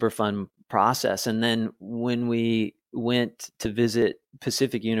just a super fun process. And then when we went to visit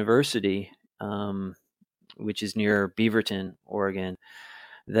Pacific University, which is near Beaverton, Oregon,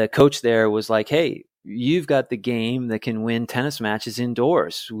 the coach there was like, hey, you've got the game that can win tennis matches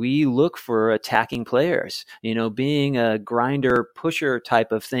indoors. We look for attacking players, being a grinder pusher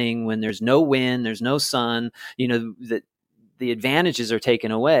type of thing. When there's no wind, there's no sun, that the advantages are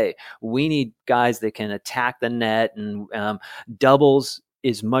taken away. We need guys that can attack the net, and doubles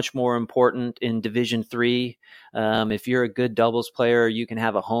is much more important in Division III. If you're a good doubles player, you can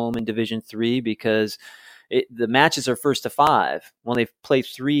have a home in Division III because the matches are 1st to 5. Well, they play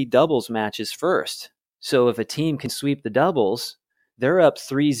 3 doubles matches first. So if a team can sweep the doubles, they're up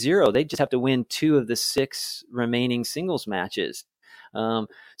 3-0. They just have to win 2 of the 6 remaining singles matches.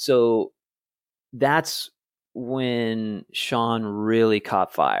 So that's when Sean really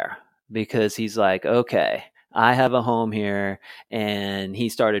caught fire, because he's like, okay, I have a home here. And he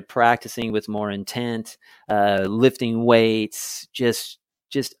started practicing with more intent, lifting weights, just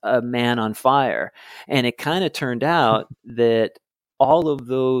a man on fire. And it kind of turned out that all of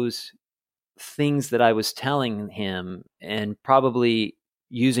those things that I was telling him, and probably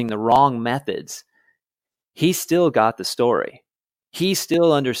using the wrong methods, he still got the story. He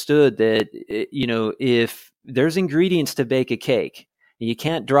still understood that, if there's ingredients to bake a cake, you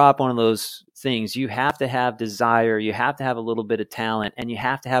can't drop one of those things. You have to have desire, you have to have a little bit of talent, and you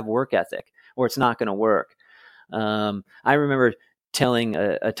have to have work ethic, or it's not going to work. I remember telling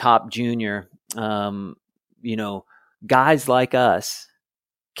a top junior, guys like us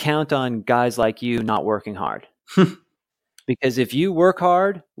count on guys like you not working hard. Because if you work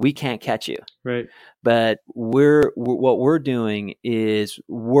hard, we can't catch you. Right. But what we're doing is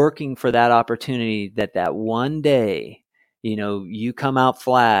working for that opportunity, that one day, you come out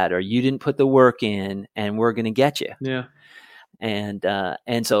flat, or you didn't put the work in, and we're going to get you. Yeah.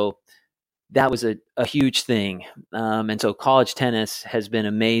 And so that was a huge thing. And so college tennis has been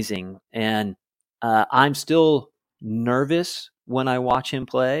amazing. And I'm still nervous when I watch him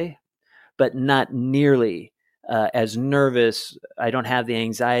play, but not nearly as nervous. I don't have the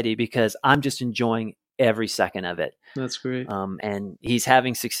anxiety, because I'm just enjoying every second of it. That's great. And he's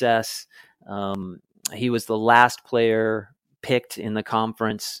having success. He was the last player picked in the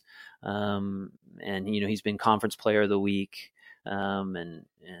conference. And, he's been conference player of the week. And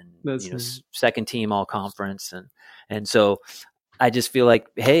That's nice. Second team all conference. And so I just feel like,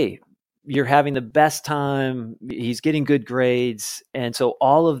 hey, you're having the best time. He's getting good grades. And so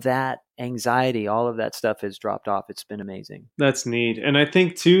all of that anxiety, all of that stuff has dropped off. It's been amazing. That's neat. And I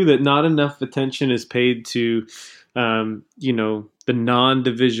think too that not enough attention is paid to, the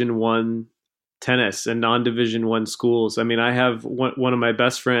non-Division I tennis and non-Division I schools. I mean, I have one of my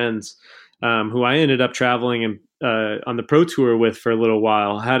best friends who I ended up traveling on the pro tour with for a little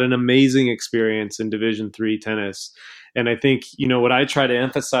while, had an amazing experience in Division III tennis. And I think, what I try to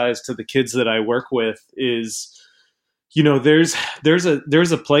emphasize to the kids that I work with is, there's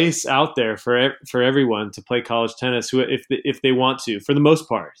a place out there for everyone to play college tennis if they want to, for the most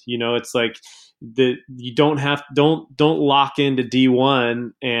part. It's like you don't lock into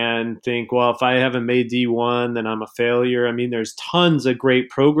D1 and think, well, if I haven't made D1, then I'm a failure. I mean, there's tons of great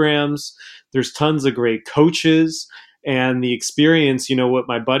programs. There's tons of great coaches. And the experience, what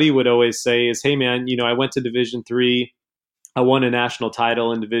my buddy would always say is, hey, man, I went to Division III. I won a national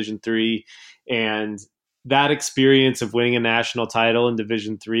title in Division III. And that experience of winning a national title in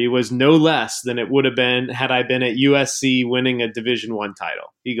Division III was no less than it would have been had I been at USC winning a Division I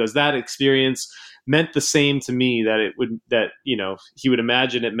title. He goes, that experience meant the same to me that he would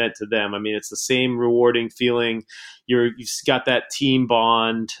imagine it meant to them. I mean, it's the same rewarding feeling. You've got that team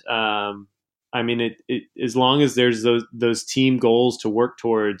bond. I mean, it as long as there's those team goals to work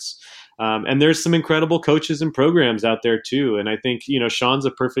towards, And there's some incredible coaches and programs out there too. And I think, Sean's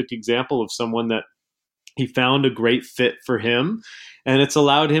a perfect example of someone that he found a great fit for him, and it's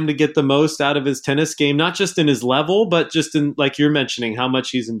allowed him to get the most out of his tennis game, not just in his level, but just in, like you're mentioning, how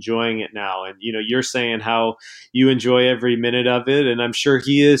much he's enjoying it now. And, you're saying how you enjoy every minute of it. And I'm sure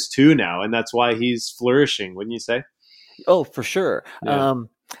he is too now. And that's why he's flourishing, wouldn't you say? Oh, for sure.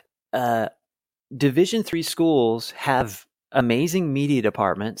 Yeah. Division III schools have amazing media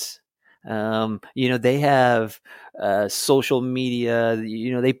departments. They have social media.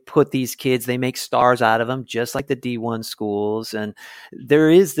 They put these kids, they make stars out of them, just like the D1 schools. And there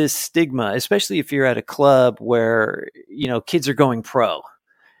is this stigma, especially if you're at a club where kids are going pro,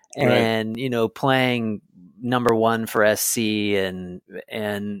 and playing number one for SC,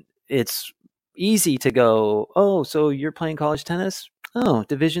 and it's easy to go, oh, so you're playing college tennis? Oh,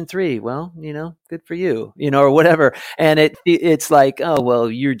 Division III. Well, good for you, or whatever. And it's like, oh, well,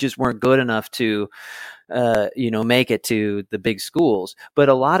 you just weren't good enough to, make it to the big schools. But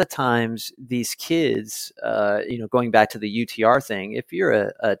a lot of times these kids, going back to the UTR thing, if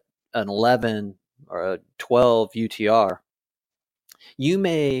you're an 11 or a 12 UTR, you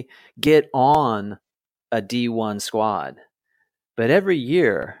may get on a D1 squad. But every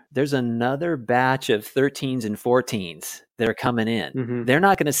year, there's another batch of 13s and 14s that are coming in. Mm-hmm. They're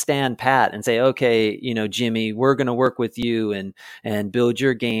not going to stand pat and say, okay, Jimmy, we're going to work with you and build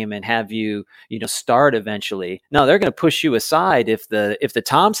your game and have you, start eventually. No, they're going to push you aside if the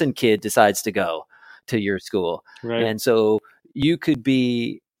Thompson kid decides to go to your school. Right. And so you could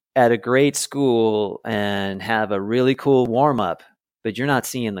be at a great school and have a really cool warm-up, but you're not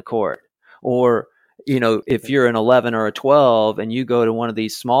seeing the court. Or if you're an 11 or a 12 and you go to one of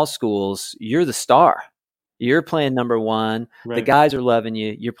these small schools, you're the star. You're playing number one. Right. The guys are loving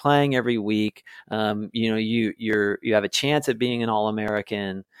you. You're playing every week. You have a chance at being an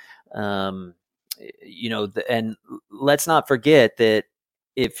All-American. And let's not forget that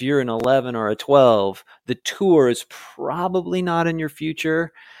if you're an 11 or a 12, the tour is probably not in your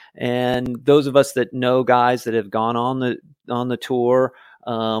future. And those of us that know guys that have gone on the tour,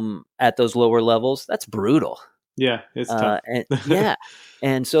 at those lower levels, that's brutal. Yeah, it's tough.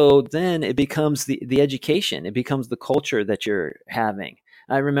 And so then it becomes the education. It becomes the culture that you're having.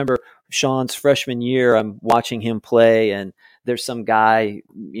 I remember Sean's freshman year, I'm watching him play, and there's some guy,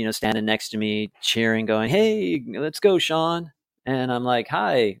 standing next to me cheering, going, "Hey, let's go, Sean." And I'm like,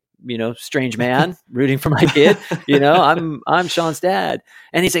 "Hi, strange man rooting for my kid. I'm Sean's dad."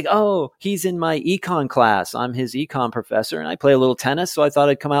 And he's like, "Oh, he's in my econ class. I'm his econ professor, and I play a little tennis, so I thought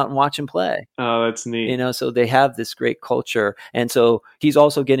I'd come out and watch him play." Oh, that's neat. So they have this great culture. And so he's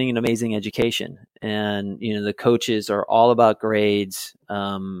also getting an amazing education. And, the coaches are all about grades.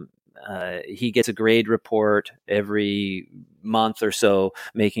 He gets a grade report every month or so,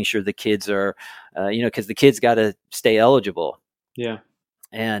 making sure the kids are, because the kids got to stay eligible. Yeah.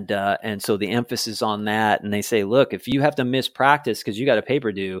 And so the emphasis on that, and they say, look, if you have to miss practice because you got a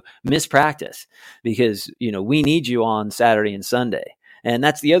paper due, miss practice, because, we need you on Saturday and Sunday. And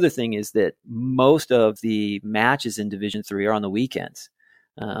that's the other thing, is that most of the matches in Division III are on the weekends.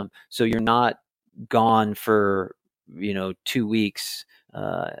 So you're not gone for, 2 weeks,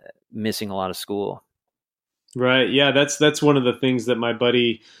 missing a lot of school. Right. Yeah, that's one of the things that my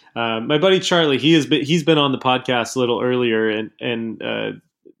buddy Charlie, he's been on the podcast a little earlier and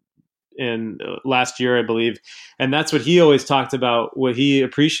last year, I believe, and that's what he always talked about. What he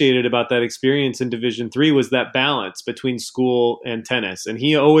appreciated about that experience in Division III was that balance between school and tennis, and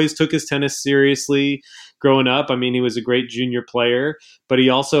he always took his tennis seriously growing up. I mean, he was a great junior player, but he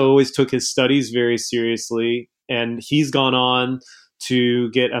also always took his studies very seriously, and he's gone on to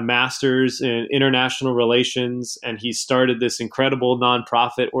get a master's in international relations. And he started this incredible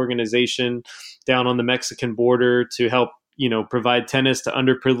nonprofit organization down on the Mexican border to help, provide tennis to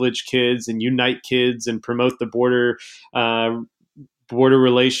underprivileged kids and unite kids and promote the border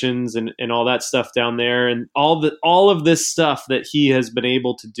relations and all that stuff down there. And all of this stuff that he has been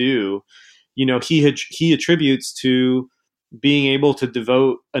able to do, he attributes to being able to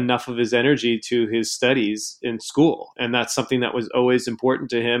devote enough of his energy to his studies in school. And that's something that was always important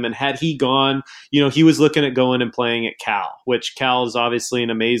to him. And had he gone, he was looking at going and playing at Cal, which Cal is obviously an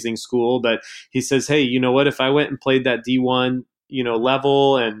amazing school, but he says, hey, you know what, if I went and played that D1,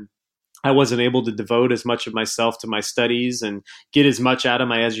 level, and I wasn't able to devote as much of myself to my studies and get as much out of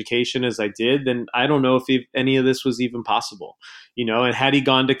my education as I did, then I don't know if any of this was even possible, and had he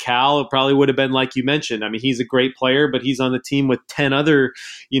gone to Cal, it probably would have been like you mentioned. I mean, he's a great player, but he's on the team with 10 other,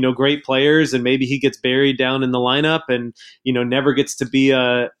 great players, and maybe he gets buried down in the lineup and, never gets to be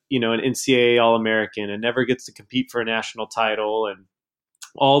an NCAA All-American and never gets to compete for a national title. And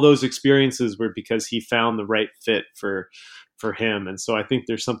all those experiences were because he found the right fit for him. And so I think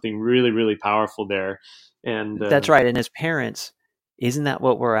there's something really, really powerful there. And That's right. And as parents, isn't that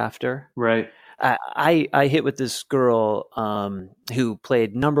what we're after? right. I hit with this girl who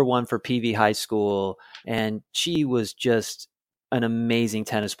played number one for PV High School, and she was just an amazing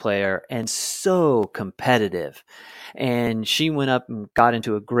tennis player and so competitive. And she went up and got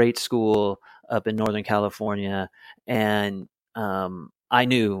into a great school up in Northern California, and I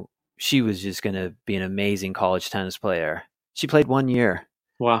knew she was just going to be an amazing college tennis player. She played 1 year.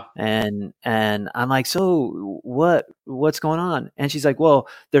 Wow. And I'm like, so what's going on? And she's like, well,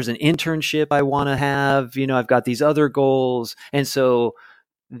 there's an internship I want to have, I've got these other goals. And so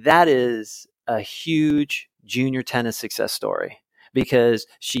that is a huge junior tennis success story, because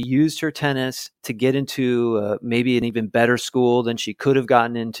she used her tennis to get into maybe an even better school than she could have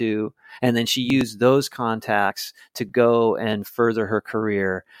gotten into. And then she used those contacts to go and further her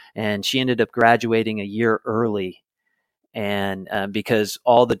career. And she ended up graduating a year early. And because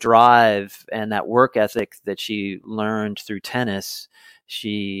all the drive and that work ethic that she learned through tennis,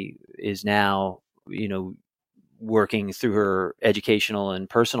 she is now, working through her educational and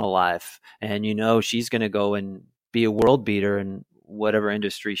personal life. And, she's going to go and be a world beater in whatever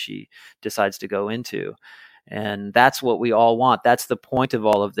industry she decides to go into. And that's what we all want. That's the point of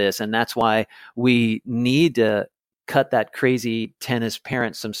all of this. And that's why we need to cut that crazy tennis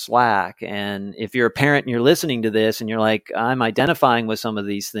parent some slack. And if you're a parent and you're listening to this and you're like, I'm identifying with some of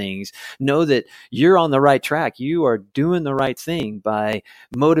these things, know that you're on the right track. You are doing the right thing by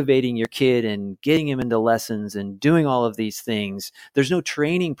motivating your kid and getting him into lessons and doing all of these things. There's no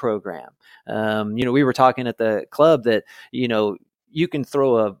training program. We were talking at the club that, you can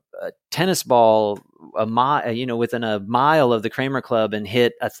throw a tennis ball within a mile of the Kramer Club and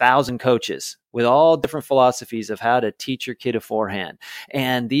hit 1,000 coaches with all different philosophies of how to teach your kid a forehand.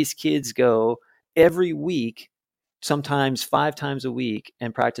 And these kids go every week, sometimes 5 times a week,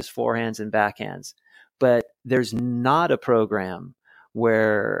 and practice forehands and backhands. But there's not a program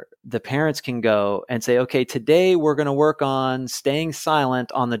where the parents can go and say, okay, today we're going to work on staying silent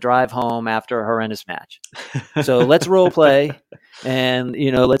on the drive home after a horrendous match. So let's role play and,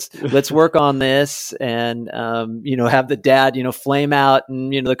 let's work on this and, have the dad, flame out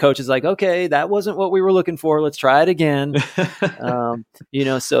and, the coach is like, okay, that wasn't what we were looking for. Let's try it again.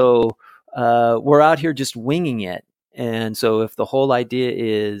 So we're out here just winging it. And so if the whole idea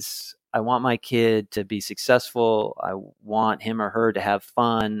is, I want my kid to be successful, I want him or her to have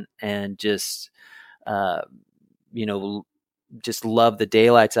fun and just, just love the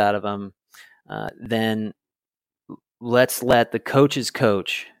daylights out of them, then let's let the coaches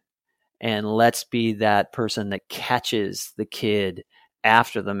coach, and let's be that person that catches the kid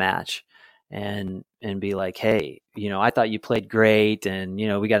after the match and be like, hey, I thought you played great, and,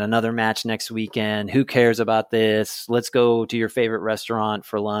 we got another match next weekend. Who cares about this? Let's go to your favorite restaurant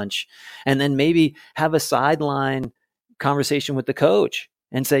for lunch. And then maybe have a sideline conversation with the coach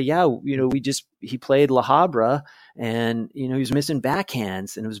and say, yeah, he played La Habra and, he was missing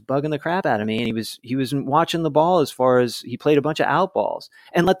backhands and it was bugging the crap out of me. And he was watching the ball as far as he played a bunch of out balls,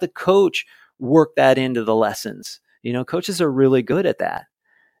 and let the coach work that into the lessons. Coaches are really good at that.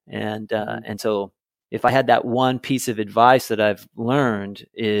 And so if I had that one piece of advice that I've learned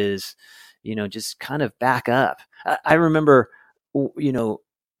is, just kind of back up. I remember,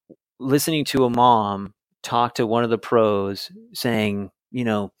 listening to a mom talk to one of the pros saying,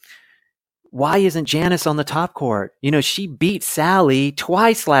 why isn't Janice on the top court? She beat Sally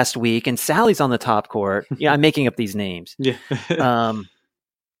twice last week and Sally's on the top court. I'm making up these names. Yeah.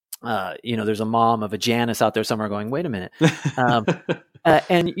 There's a mom of a Janice out there somewhere going, wait a minute.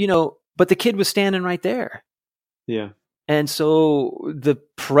 But the kid was standing right there. Yeah. And so the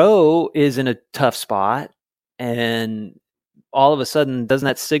pro is in a tough spot, and all of a sudden, doesn't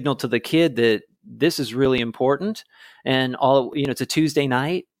that signal to the kid that this is really important? And it's a Tuesday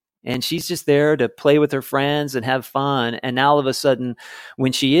night and she's just there to play with her friends and have fun. And now all of a sudden,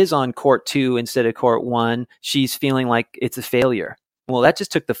 when she is on court 2 instead of court 1, she's feeling like it's a failure. Well, that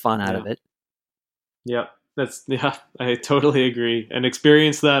just took the fun out of it. Yeah. I totally agree and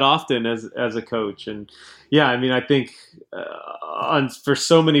experience that often as a coach. And I think for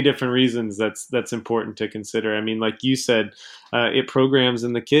so many different reasons, that's important to consider. Like you said, it programs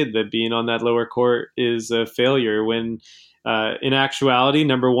in the kid that being on that lower court is a failure when in actuality,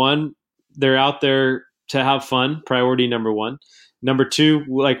 number one, they're out there to have fun, priority number one. Number two,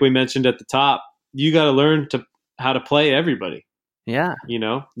 like we mentioned at the top, you got to learn how to play everybody. Yeah. You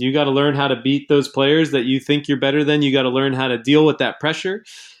got to learn how to beat those players that you think you're better than. You got to learn how to deal with that pressure.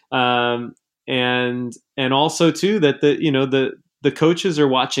 And also too, that the coaches are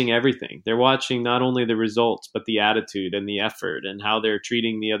watching everything. They're watching not only the results, but the attitude and the effort and how they're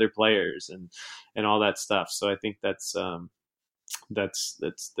treating the other players and all that stuff. So I think that's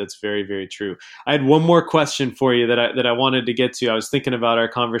very, very true. I had one more question for you that I wanted to get to. I was thinking about our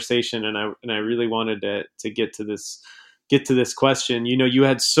conversation, and I really wanted to get to this question. You know, you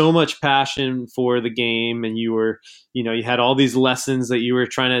had so much passion for the game, and you had all these lessons that you were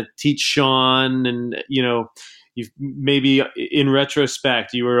trying to teach Sean, and you maybe in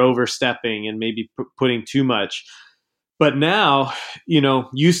retrospect you were overstepping and maybe putting too much. But now,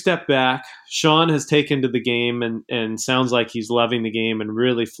 you step back. Sean has taken to the game and sounds like he's loving the game and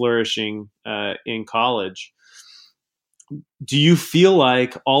really flourishing in college. Do you feel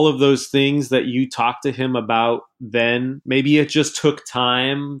like all of those things that you talked to him about then, maybe it just took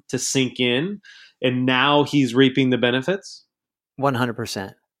time to sink in and now he's reaping the benefits?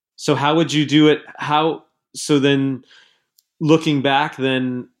 100%. So how would you do it? So then looking back,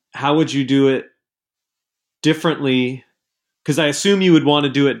 then how would you do it differently? Because I assume you would want to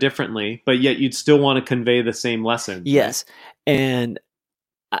do it differently, but yet you'd still want to convey the same lesson. Yes. Right? And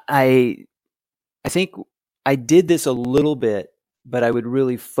I think I did this a little bit, but I would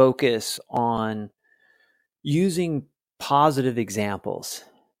really focus on using positive examples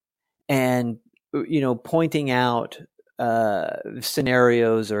and, pointing out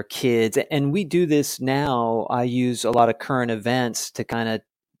scenarios or kids. And we do this now. I use a lot of current events to kind of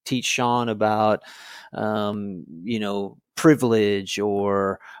teach Sean about, privilege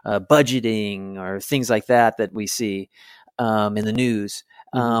or budgeting or things like that we see in the news.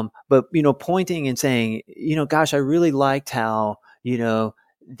 But, pointing and saying, gosh, I really liked how,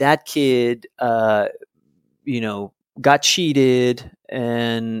 that kid, got cheated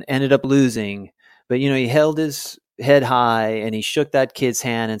and ended up losing. But, he held his head high and he shook that kid's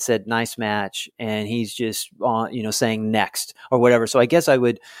hand and said, nice match. And he's just on, saying next or whatever. So I guess I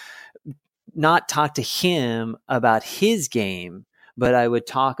would not talk to him about his game, but I would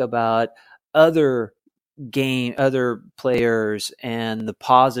talk about other players and the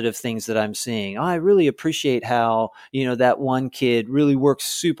positive things that I'm seeing. I really appreciate how, that one kid really works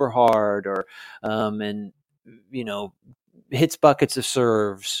super hard or, hits buckets of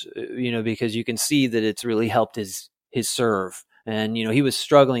serves, because you can see that it's really helped his serve. And, he was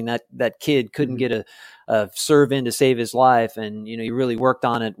struggling. That kid couldn't get a serve in to save his life. And, he really worked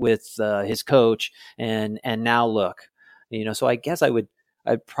on it with his coach and now look, so I guess I'd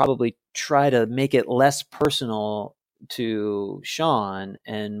probably try to make it less personal to Sean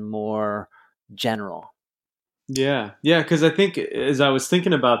and more general. Yeah. Cause I think as I was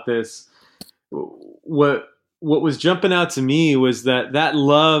thinking about this, what was jumping out to me was that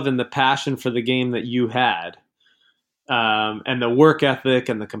love and the passion for the game that you had, and the work ethic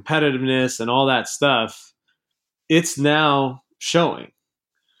and the competitiveness and all that stuff, it's now showing.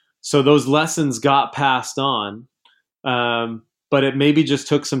 So those lessons got passed on, but it maybe just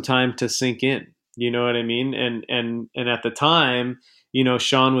took some time to sink in. You know what I mean? And at the time,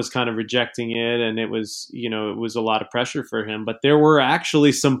 Sean was kind of rejecting it, and it was a lot of pressure for him. But there were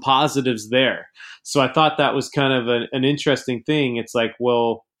actually some positives there. So I thought that was kind of an interesting thing. It's like,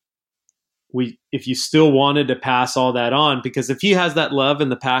 well, if you still wanted to pass all that on, because if he has that love and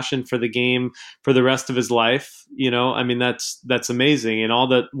the passion for the game for the rest of his life, that's amazing.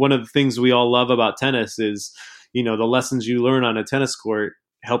 And one of the things we all love about tennis is, the lessons you learn on a tennis court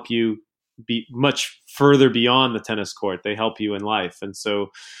help you be much further beyond the tennis court. They help you in life. And so,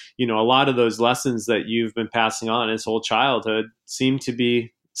 a lot of those lessons that you've been passing on his whole childhood seem to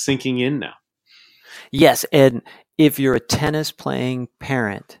be sinking in now. Yes. And if you're a tennis playing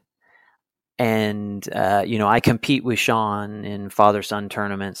parent, and, I compete with Sean in father-son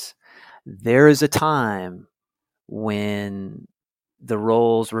tournaments, there is a time when the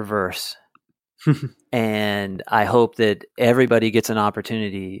roles reverse. And I hope that everybody gets an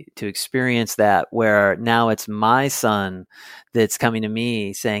opportunity to experience that, where now it's my son that's coming to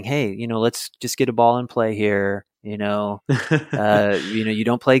me saying, hey, let's just get a ball and play here. You don't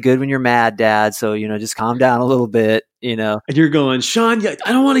play good when you're mad, Dad. So, just calm down a little bit, And you're going, Sean,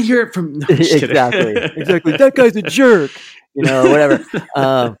 I don't want to hear it from... No, exactly. That guy's a jerk, whatever.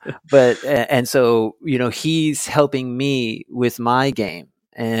 And so, he's helping me with my game.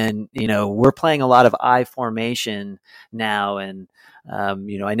 And, we're playing a lot of I formation now. And,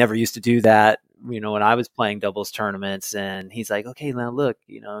 I never used to do that, when I was playing doubles tournaments. And he's like, okay, now look,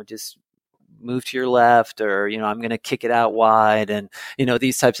 just move to your left, or, I'm going to kick it out wide, and,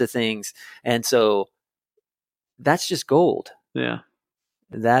 these types of things. And so that's just gold. Yeah.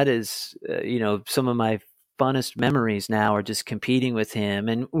 That is, some of my funnest memories now are just competing with him.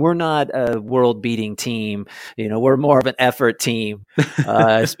 And we're not a world beating team. We're more of an effort team,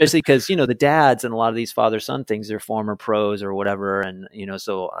 especially because, the dads and a lot of these father son things, they're former pros or whatever. And,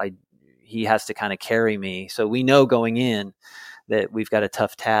 so he has to kind of carry me. So we know going in that we've got a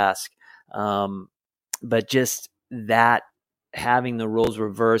tough task. But just that, having the roles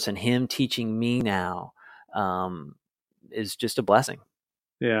reversed and him teaching me now is just a blessing.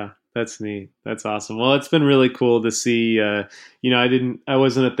 Yeah, that's neat. That's awesome. Well, it's been really cool to see. I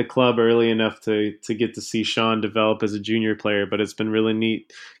wasn't at the club early enough to get to see Sean develop as a junior player, but it's been really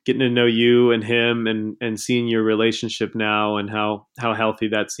neat getting to know you and him and seeing your relationship now and how healthy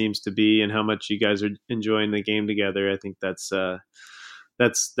that seems to be and how much you guys are enjoying the game together. I think that's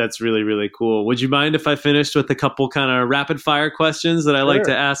really, really cool. Would you mind if I finished with a couple kind of rapid fire questions that I like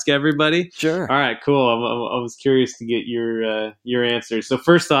to ask everybody? Sure. All right, cool. I was curious to get your answers. So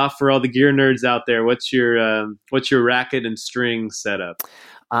first off, for all the gear nerds out there, what's your racket and string setup?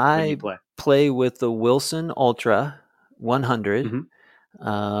 I play with the Wilson Ultra 100.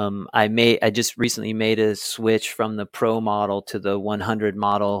 Mm-hmm. I just recently made a switch from the Pro model to the 100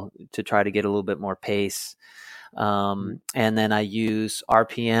 model to try to get a little bit more pace. And then I use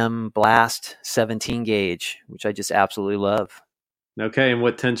RPM Blast 17 gauge, which I just absolutely love. Okay. And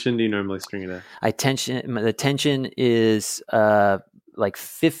what tension do you normally string it at? The tension is, like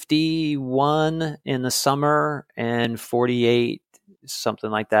 51 in the summer and 48, something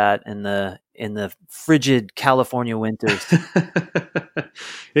like that in the frigid California winters.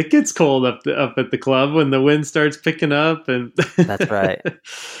 It gets cold up at the club when the wind starts picking up, and that's right.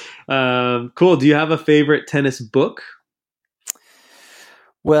 Cool. Do you have a favorite tennis book?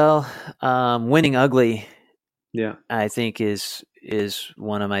 Well, Winning Ugly, yeah, I think is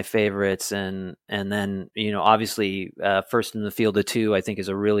one of my favorites, and then obviously First in the Field of Two, I think is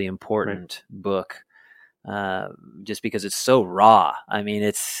a really important book, just because it's so raw. I mean,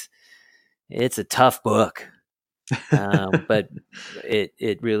 it's a tough book, but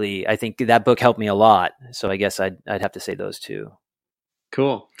it really, I think that book helped me a lot. So I guess I'd have to say those two.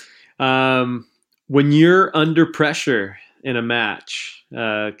 Cool. When you're under pressure in a match,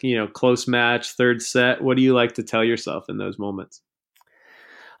 close match, third set, what do you like to tell yourself in those moments?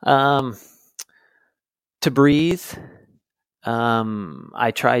 To breathe.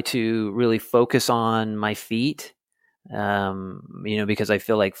 I try to really focus on my feet, because I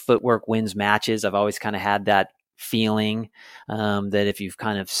feel like footwork wins matches. I've always kind of had that feeling that if you've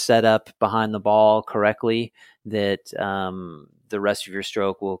kind of set up behind the ball correctly, that the rest of your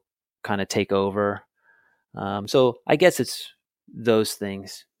stroke will kind of take over. So I guess it's those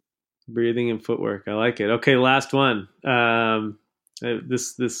things. Breathing and footwork. I like it. Okay, last one.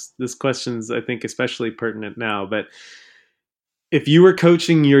 This question's, I think, especially pertinent now, but if you were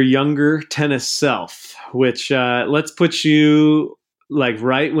coaching your younger tennis self, which let's put you like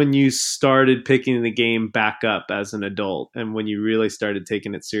right when you started picking the game back up as an adult and when you really started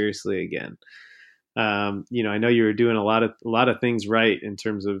taking it seriously again. I know you were doing a lot of things right in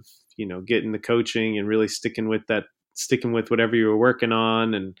terms of, getting the coaching and really sticking with whatever you were working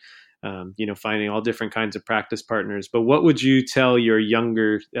on and, finding all different kinds of practice partners. But what would you tell your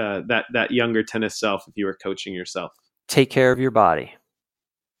younger, that younger tennis self if you were coaching yourself? Take care of your body.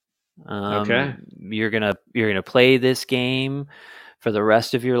 Okay. You're gonna play this game for the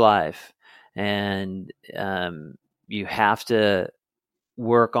rest of your life, and you have to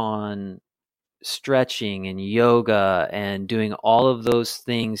work on stretching and yoga and doing all of those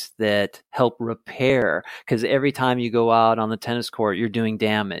things that help repair, because every time you go out on the tennis court you're doing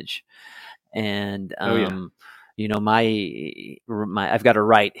damage. And my I've got a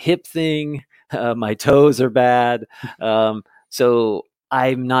right hip thing, my toes are bad, so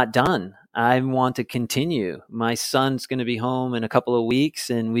I'm not done. I want to continue. My son's going to be home in a couple of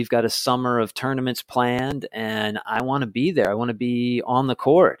weeks and we've got a summer of tournaments planned, and I want to be there. I want to be on the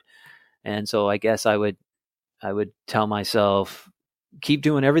court. And so I guess I would tell myself, keep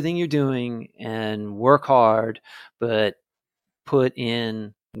doing everything you're doing and work hard, but put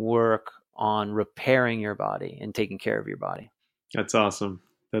in work on repairing your body and taking care of your body. That's awesome.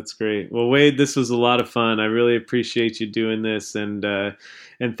 That's great. Well, Wade, this was a lot of fun. I really appreciate you doing this, and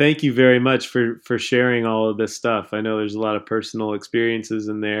thank you very much for sharing all of this stuff. I know there's a lot of personal experiences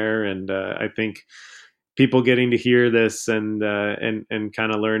in there, and I think people getting to hear this and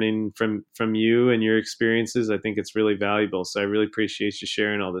kind of learning from you and your experiences, I think it's really valuable. So I really appreciate you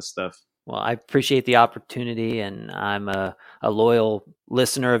sharing all this stuff. Well, I appreciate the opportunity, and I'm a loyal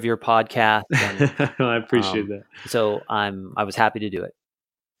listener of your podcast. And, I appreciate that. So I was happy to do it.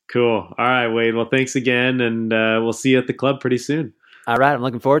 Cool. All right, Wade. Well, thanks again, and we'll see you at the club pretty soon. All right. I'm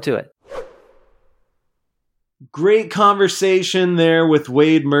looking forward to it. Great conversation there with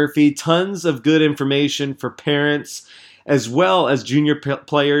Wade Murphy. Tons of good information for parents as well as junior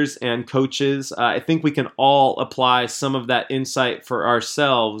players and coaches. I think we can all apply some of that insight for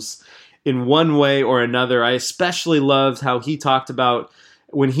ourselves in one way or another. I especially loved how he talked about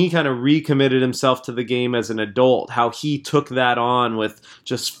when he kind of recommitted himself to the game as an adult, how he took that on with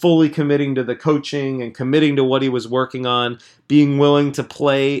just fully committing to the coaching and committing to what he was working on, being willing to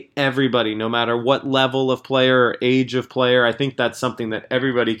play everybody, no matter what level of player or age of player. I think that's something that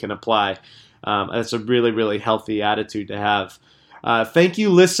everybody can apply. That's a really, really healthy attitude to have. Thank you,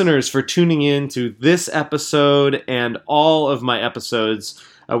 listeners, for tuning in to this episode and all of my episodes.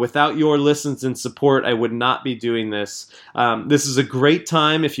 Without your listens and support, I would not be doing this. This is a great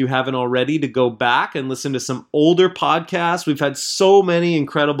time, if you haven't already, to go back and listen to some older podcasts. We've had so many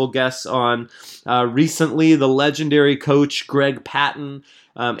incredible guests on recently. The legendary coach Greg Patton,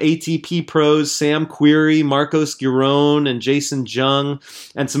 ATP pros Sam Querrey, Marcos Giron, and Jason Jung,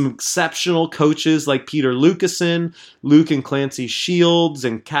 and some exceptional coaches like Peter Lucassen, Luke and Clancy Shields,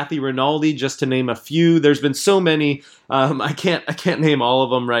 and Kathy Rinaldi, just to name a few. There's been so many. I can't name all of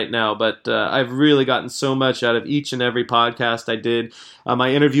them right now, but I've really gotten so much out of each and every podcast I did.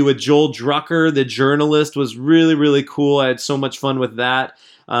 My interview with Joel Drucker, the journalist, was really, really cool. I had so much fun with that.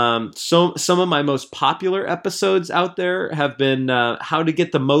 So some of my most popular episodes out there have been how to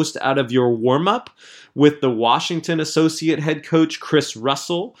get the most out of your warm-up with the Washington associate head coach Chris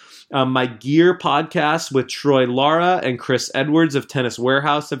Russell. My gear podcast with Troy Lara and Chris Edwards of Tennis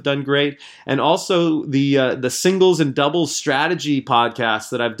Warehouse have done great. And also the singles and doubles strategy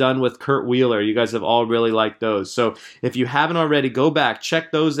podcast that I've done with Kurt Wheeler. You guys have all really liked those. So if you haven't already, go back,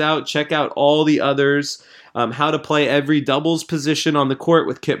 check those out. Check out all the others. How to play every doubles position on the court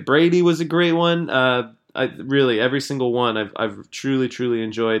with Kip Brady was a great one. Really, every single one I've truly, truly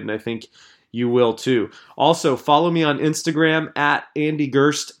enjoyed, and I think you will too. Also, follow me on Instagram at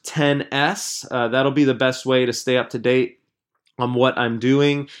AndyGerst10S. That'll be the best way to stay up to date on what I'm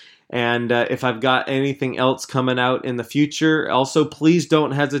doing. And if I've got anything else coming out in the future, also please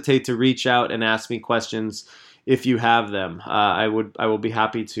don't hesitate to reach out and ask me questions if you have them. I will be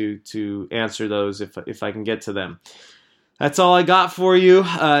happy to answer those if I can get to them. That's all I got for you.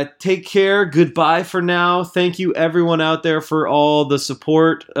 Take care. Goodbye for now. Thank you everyone out there for all the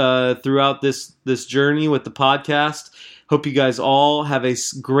support throughout this journey with the podcast. Hope you guys all have a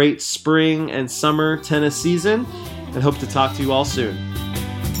great spring and summer tennis season, and hope to talk to you all soon.